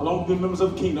 how long we've been members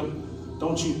of the kingdom,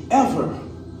 don't you ever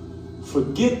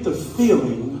forget the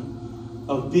feeling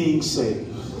of being saved.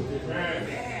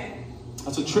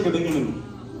 That's a trick of the enemy.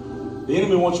 The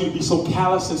enemy wants you to be so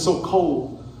callous and so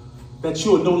cold that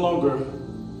you are no longer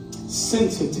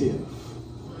sensitive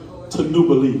to new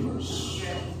believers.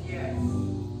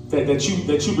 That you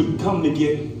become to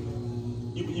get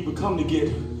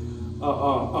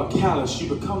callous. You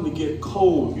become to get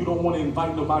cold. You don't want to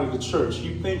invite nobody to church.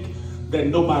 You think that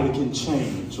nobody can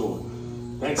change, or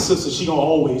that sister, she gonna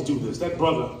always do this. That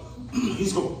brother,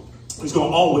 he's gonna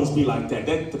always be like that.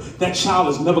 That child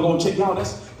is never gonna change. Y'all,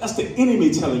 that's the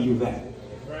enemy telling you that.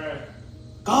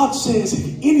 God says,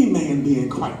 if any man be in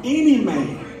Christ, any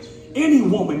man, any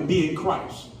woman be in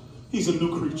Christ, he's a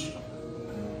new creature.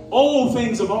 Old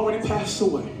things have already passed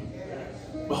away.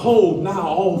 Behold, now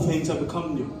all things have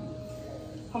become new.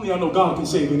 How many of y'all know God can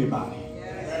save anybody?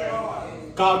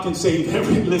 God can save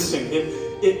every. Listen,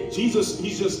 Jesus,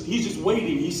 he's just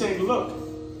waiting. He's saying, look,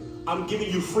 I'm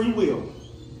giving you free will.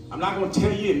 I'm not going to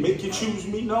tell you and make you choose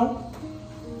me. No.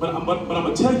 But I'm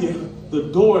going to tell you,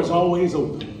 the door is always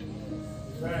open.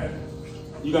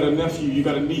 You got a nephew, you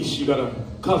got a niece, you got a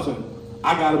cousin.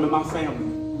 I got them in my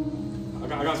family.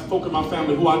 I got folk in my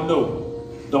family who I know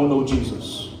don't know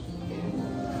Jesus.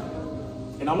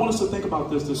 And I want us to think about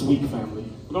this week, family.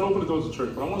 We're going to open the doors of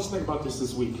church, but I want us to think about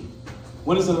this week.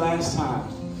 When is the last time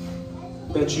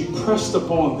that you pressed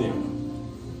upon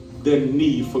them their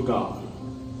need for God?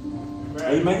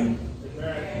 Amen?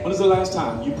 When is the last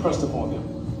time you pressed upon them?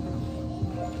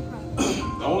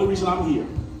 The only reason I'm here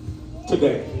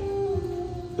today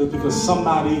is because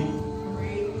somebody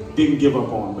didn't give up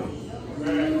on me.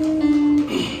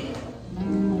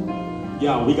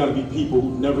 Yeah, we got to be people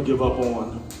who never give up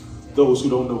on those who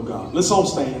don't know God. Let's all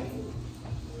stand.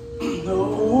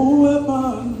 No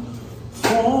weapon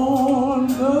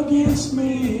formed against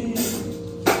me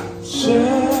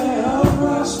shall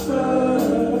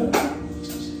prosper.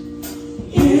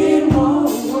 It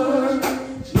won't work.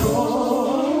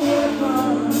 No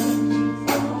weapon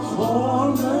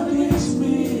formed against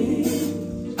me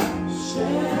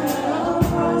shall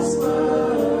prosper.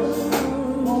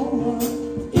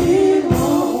 It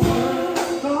won't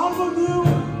work. God will do.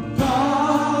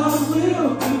 God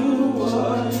will do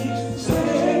what He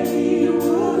said He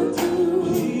would do.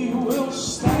 He will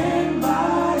stand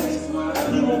by His word.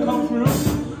 He will come through.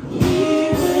 He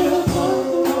will come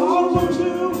through. God will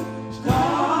do.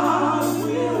 God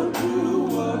will do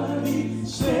what He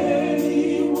said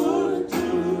He would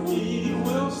do. He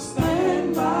will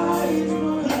stand by His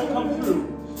word. He will come through.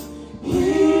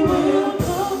 He will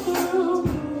come through.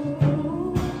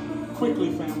 Quickly,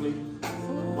 family,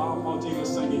 while Tina's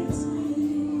singing,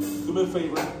 do me a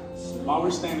favor. While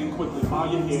we're standing, quickly,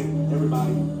 bow your head,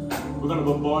 everybody. We're going to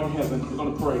bombard heaven. We're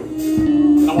going to pray.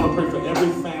 And I want to pray for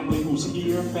every family who's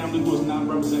here, family who is not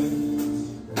represented.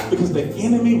 Because the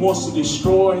enemy wants to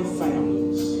destroy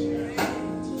families.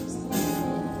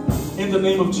 In the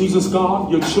name of Jesus, God,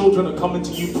 your children are coming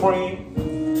to you praying,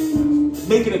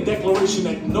 making a declaration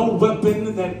that no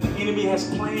weapon that the enemy has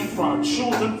planned for our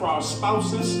children, for our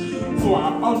spouses, for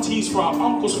our aunties, for our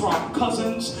uncles, for our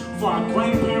cousins, for our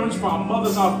grandparents, for our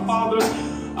mothers, our fathers,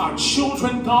 our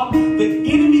children, God,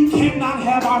 the enemy cannot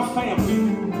have our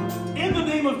family. In the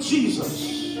name of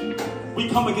Jesus, we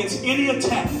come against any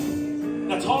attack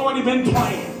that's already been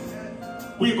planned.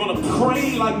 We're going to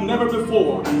pray like never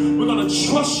before. We're going to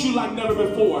trust you like never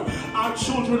before. Our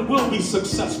children will be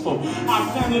successful. Our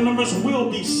family members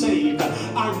will be saved.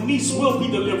 Our niece will be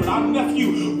delivered. Our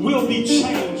nephew will be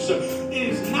changed. It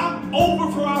is not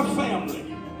over for our family.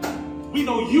 We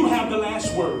know you have the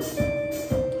last word.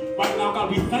 Right now, God,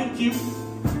 we thank you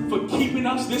for keeping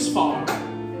us this far.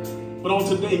 But on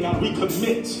today, God, we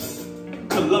commit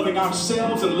to loving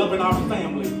ourselves and loving our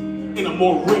family in a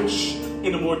more rich,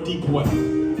 in a more deep way.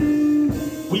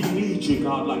 We need you,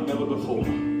 God, like never before.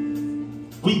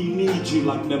 We need you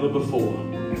like never before.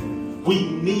 We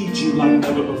need you like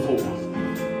never before.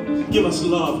 Give us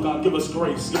love, God. Give us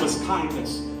grace. Give us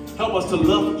kindness. Help us to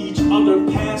love each other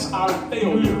past our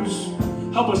failures.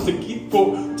 Help us to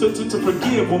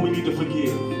forgive when we need to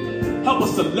forgive. Help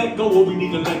us to let go what we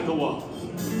need to let go of.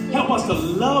 Help us to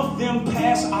love them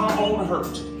past our own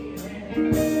hurt.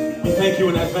 We thank you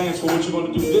in advance for what you're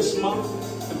going to do this month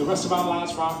and the rest of our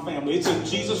lives for our family. It's in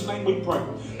Jesus' name we pray.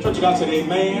 Church of God said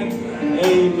amen,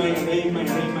 amen, amen,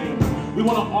 amen. We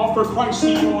want to offer Christ to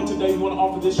you on today. We want to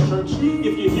offer this church.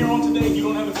 If you're here on today and you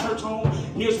don't have a church home,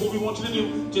 here's what we want you to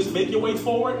do. Just make your way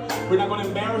forward. We're not going to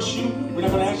embarrass you. We're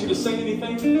not going to ask you to say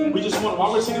anything. We just want,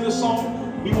 while we're singing this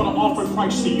song, we want to offer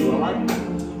Christ to you, all right?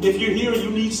 If you're here and you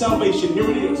need salvation, here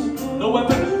it is. No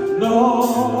weapon.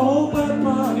 No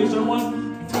weapon. Is there one?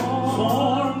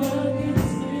 Formed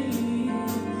against me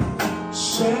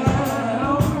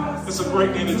shall. It's a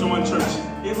great day to join church.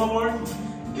 It won't work.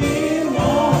 It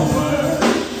won't work.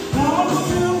 God will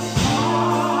do.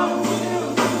 God will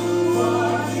do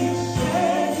what He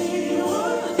said He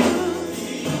would do.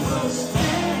 He will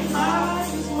stand by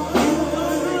His word.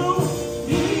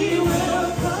 He will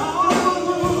come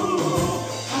through.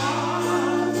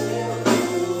 God will do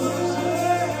what He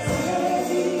said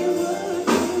He would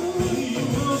do. He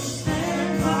will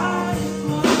stand by His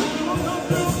word.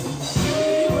 He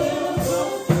will come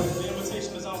through. The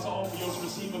invitation is out to all for you to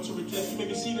receive or to reject. You may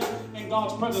be seated in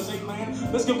God's presence,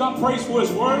 amen. Let's give God praise for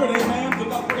His word, amen. Give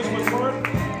God praise for His word.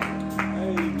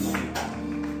 Amen.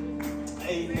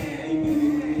 Amen.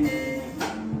 Amen.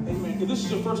 Amen. If this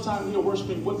is your first time here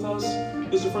worshiping with us,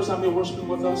 this is your first time here worshiping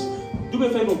with us, do me a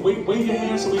favor, wave your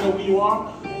hand so we know who you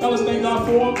are. Now let's thank God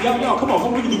for Him. Y'all, come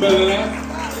on, we can do better than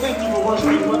that. Thank you for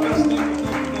worshiping with us. Thank you.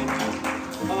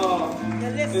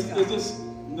 Is this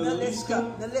Nalisa?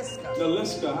 Naliska?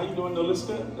 Naliska. How you doing,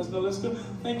 Naliska? That's Naliska.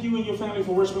 Thank you and your family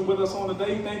for worshiping with us on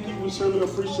today. Thank you. We certainly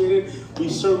appreciate it. We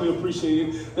certainly appreciate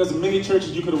it. There's many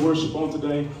churches you could have worshiped on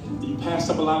today. You passed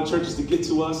up a lot of churches to get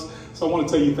to us. So I want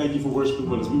to tell you thank you for worshiping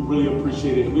with us. We really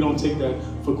appreciate it. And we don't take that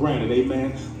for granted.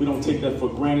 Amen. We don't take that for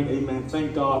granted. Amen.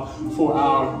 Thank God for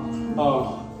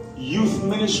our youth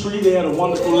ministry. They had a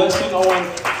wonderful lesson on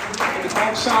the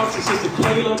back. Shout out to Sister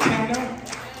Kayla Tanner.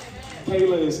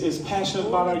 Kayla is passionate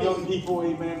about our young people,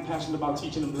 amen, passionate about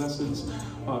teaching them lessons.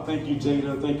 Thank you,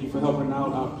 Jada. Thank you for helping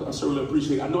out. I certainly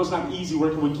appreciate it. I know it's not easy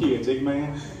working with kids,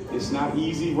 amen. It's not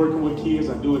easy working with kids.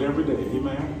 I do it every day,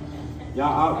 amen.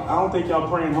 Y'all, I don't think y'all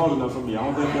praying hard enough for me. I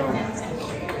don't think y'all.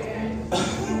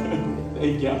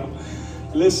 Thank y'all.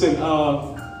 Listen,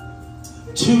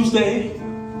 Tuesday,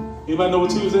 anybody know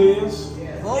what Tuesday is?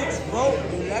 Vote,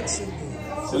 election day.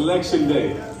 It's election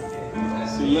day.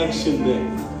 It's election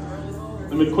day.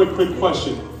 Let me quick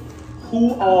question.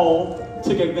 Who all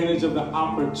took advantage of the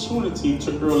opportunity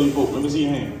to early vote? Let me see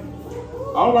your hand.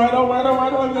 All right.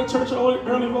 We got church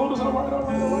early voters. All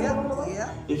right.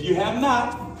 Yeah. If you have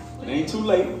not, it ain't too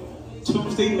late.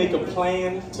 Tuesday, make a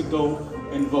plan to go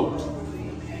and vote.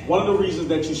 One of the reasons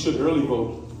that you should early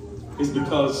vote is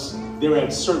because they're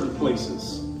at certain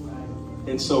places.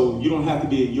 And so you don't have to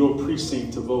be in your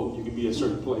precinct to vote. You can be at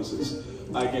certain places.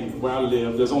 Like in where I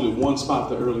live, there's only one spot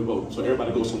to early vote. So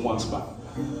everybody goes to one spot.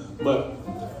 But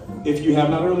if you have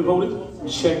not early voted,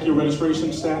 check your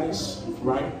registration status,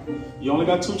 right? You only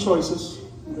got 2 choices.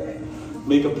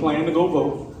 Make a plan to go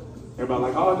vote. Everybody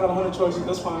like, oh, I got 100 choices.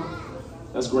 That's fine.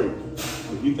 That's great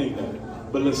if you think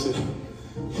that. But listen,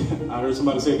 I heard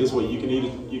somebody say it this way. You can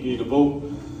either vote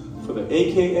for the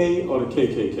AKA or the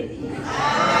KKK.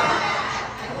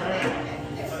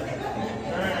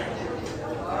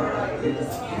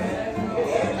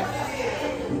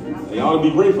 They ought to be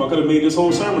grateful. I could have made this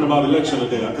whole sermon about election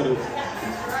today. I could have.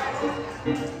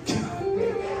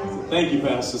 Thank you,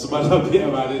 Pastor. Somebody up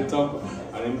there, I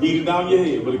didn't beat it down your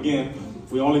head. But again,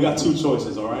 we only got 2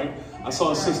 choices, all right? I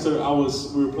saw a sister,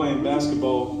 we were playing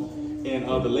basketball in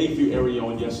the Lakeview area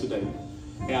on yesterday.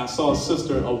 And I saw a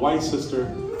sister, a white sister,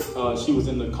 she was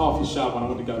in the coffee shop when I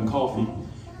went to get coffee.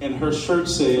 And her shirt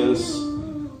says,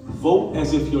 vote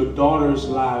as if your daughter's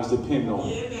lives depend on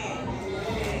it.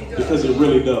 Because it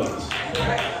really does.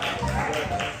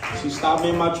 She stopped me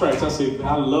in my tracks. I said,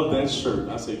 I love that shirt.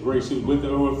 I said, great. She was with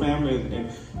her family.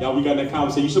 And y'all, we got that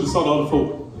conversation. You should have saw the other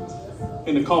folk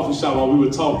in the coffee shop while we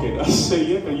were talking. I said,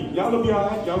 yeah, y'all will be all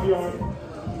right. Y'all be all right.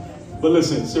 But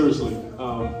listen, seriously,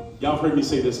 y'all heard me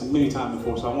say this many times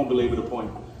before, so I won't belabor the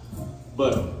point.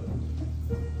 But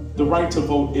the right to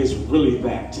vote is really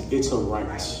that. It's a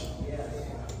right.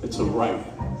 It's a right.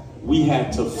 We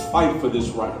had to fight for this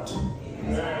right.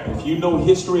 If you know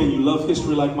history and you love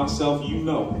history like myself, you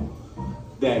know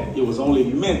that it was only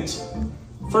meant,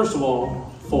 first of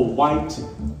all, for white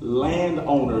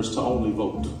landowners to only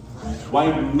vote.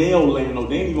 White male landowners,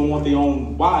 they didn't even want their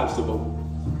own wives to vote.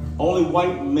 Only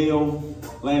white male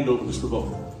landowners to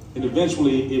vote. And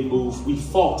eventually it moved, we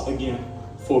fought again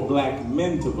for black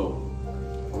men to vote,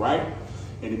 right?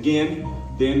 And again,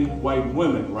 then white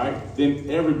women, right? Then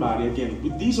everybody,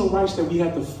 again, these are rights that we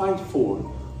have to fight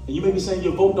for. And you may be saying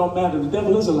your vote don't matter. The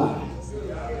devil is a lie.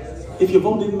 If your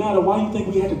vote didn't matter, why do you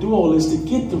think we had to do all this to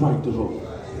get the right to vote?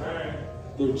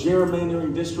 They're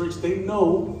gerrymandering districts. They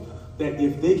know that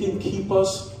if they can keep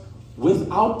us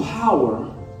without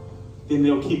power, then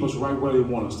they'll keep us right where they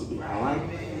want us to be, all right?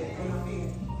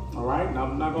 All right? Now,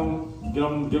 I'm not going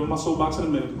to get on my soapbox in a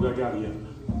minute because I got here.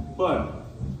 But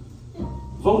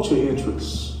vote your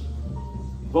interests.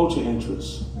 Vote your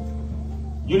interests.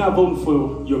 You're not voting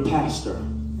for your pastor.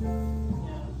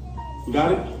 You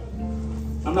got it?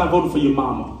 I'm not voting for your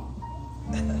mama.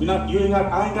 I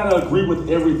ain't got to agree with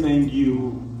everything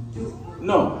you do.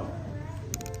 No.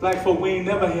 Black folk, we ain't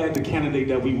never had the candidate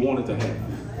that we wanted to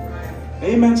have.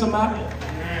 Amen, somebody?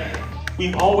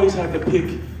 We've always had to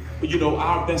pick,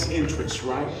 our best interests,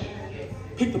 right?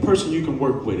 Pick the person you can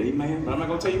work with, amen? But I'm not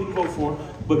going to tell you who to vote for,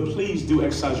 but please do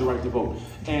exercise your right to vote.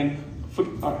 And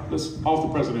listen, off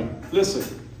the president.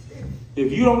 Listen,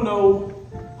 if you don't know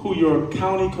who your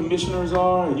county commissioners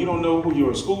are, and you don't know who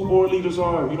your school board leaders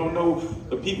are, if you don't know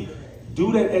the people,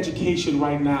 do that education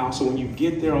right now so when you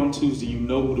get there on Tuesday, you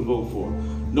know who to vote for.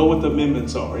 Know what the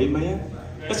amendments are, amen?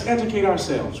 Let's educate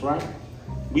ourselves, right?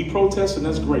 We protest and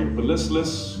that's great, but let's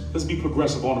be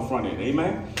progressive on the front end,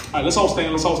 amen? All right, let's all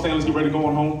stand, let's get ready to go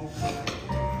on home.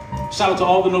 Shout out to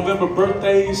all the November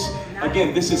birthdays.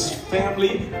 Again, this is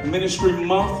Family Ministry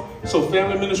Month. So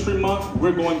Family Ministry Month,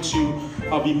 we're going to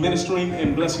be ministering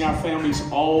and blessing our families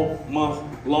all month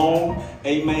long.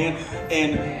 Amen.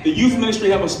 And the youth ministry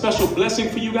have a special blessing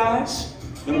for you guys.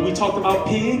 Remember we talked about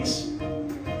pigs?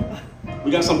 We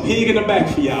got some pig in the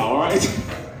back for y'all, all right?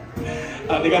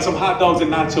 They got some hot dogs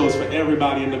and nachos for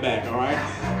everybody in the back, all right?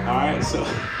 All right, so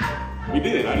we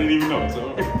did. I didn't even know, so.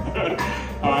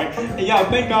 All right, and y'all,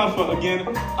 thank God for,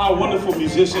 again, our wonderful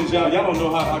musicians. Y'all don't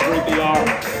know how great they are.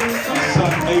 Our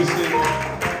son Mason,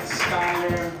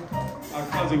 Skyler, our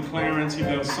cousin Clarence, he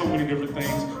does so many different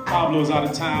things. Pablo's out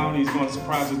of town. He's going to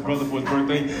surprise his brother for his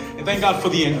birthday. And thank God for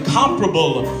the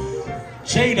incomparable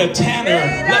Jada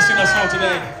Tanner blessing us on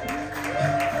today.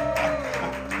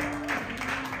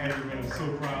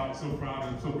 So proud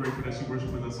and so grateful that she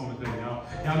worshiped with us on the day, y'all.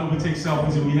 Y'all know we take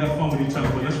selfies and we have fun with each other,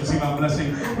 but let's receive our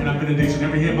blessing and our benediction.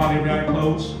 Every head bowed, every eye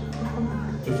closed.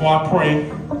 Before I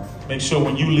pray, make sure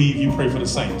when you leave, you pray for the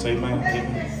saints. Amen.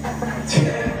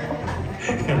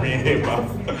 Every head bowed.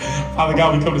 Father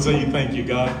God, we come to say you thank you,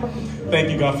 God. Thank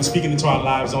you, God, for speaking into our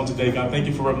lives on today, God. Thank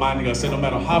you for reminding us that no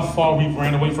matter how far we've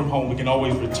ran away from home, we can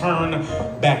always return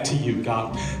back to you,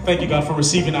 God. Thank you, God, for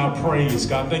receiving our praise,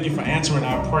 God. Thank you for answering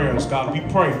our prayers, God. We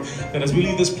pray that as we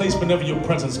leave this place, but never your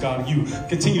presence, God, you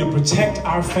continue to protect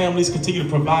our families, continue to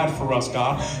provide for us,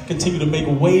 God. Continue to make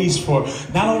ways for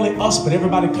not only us, but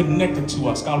everybody connected to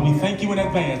us, God. We thank you in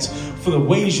advance for the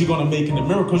ways you're going to make and the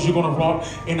miracles you're going to wrought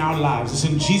in our lives. It's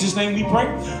in Jesus' name we pray.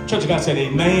 Church of God said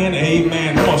amen,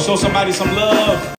 amen. Come on, show somebody some love.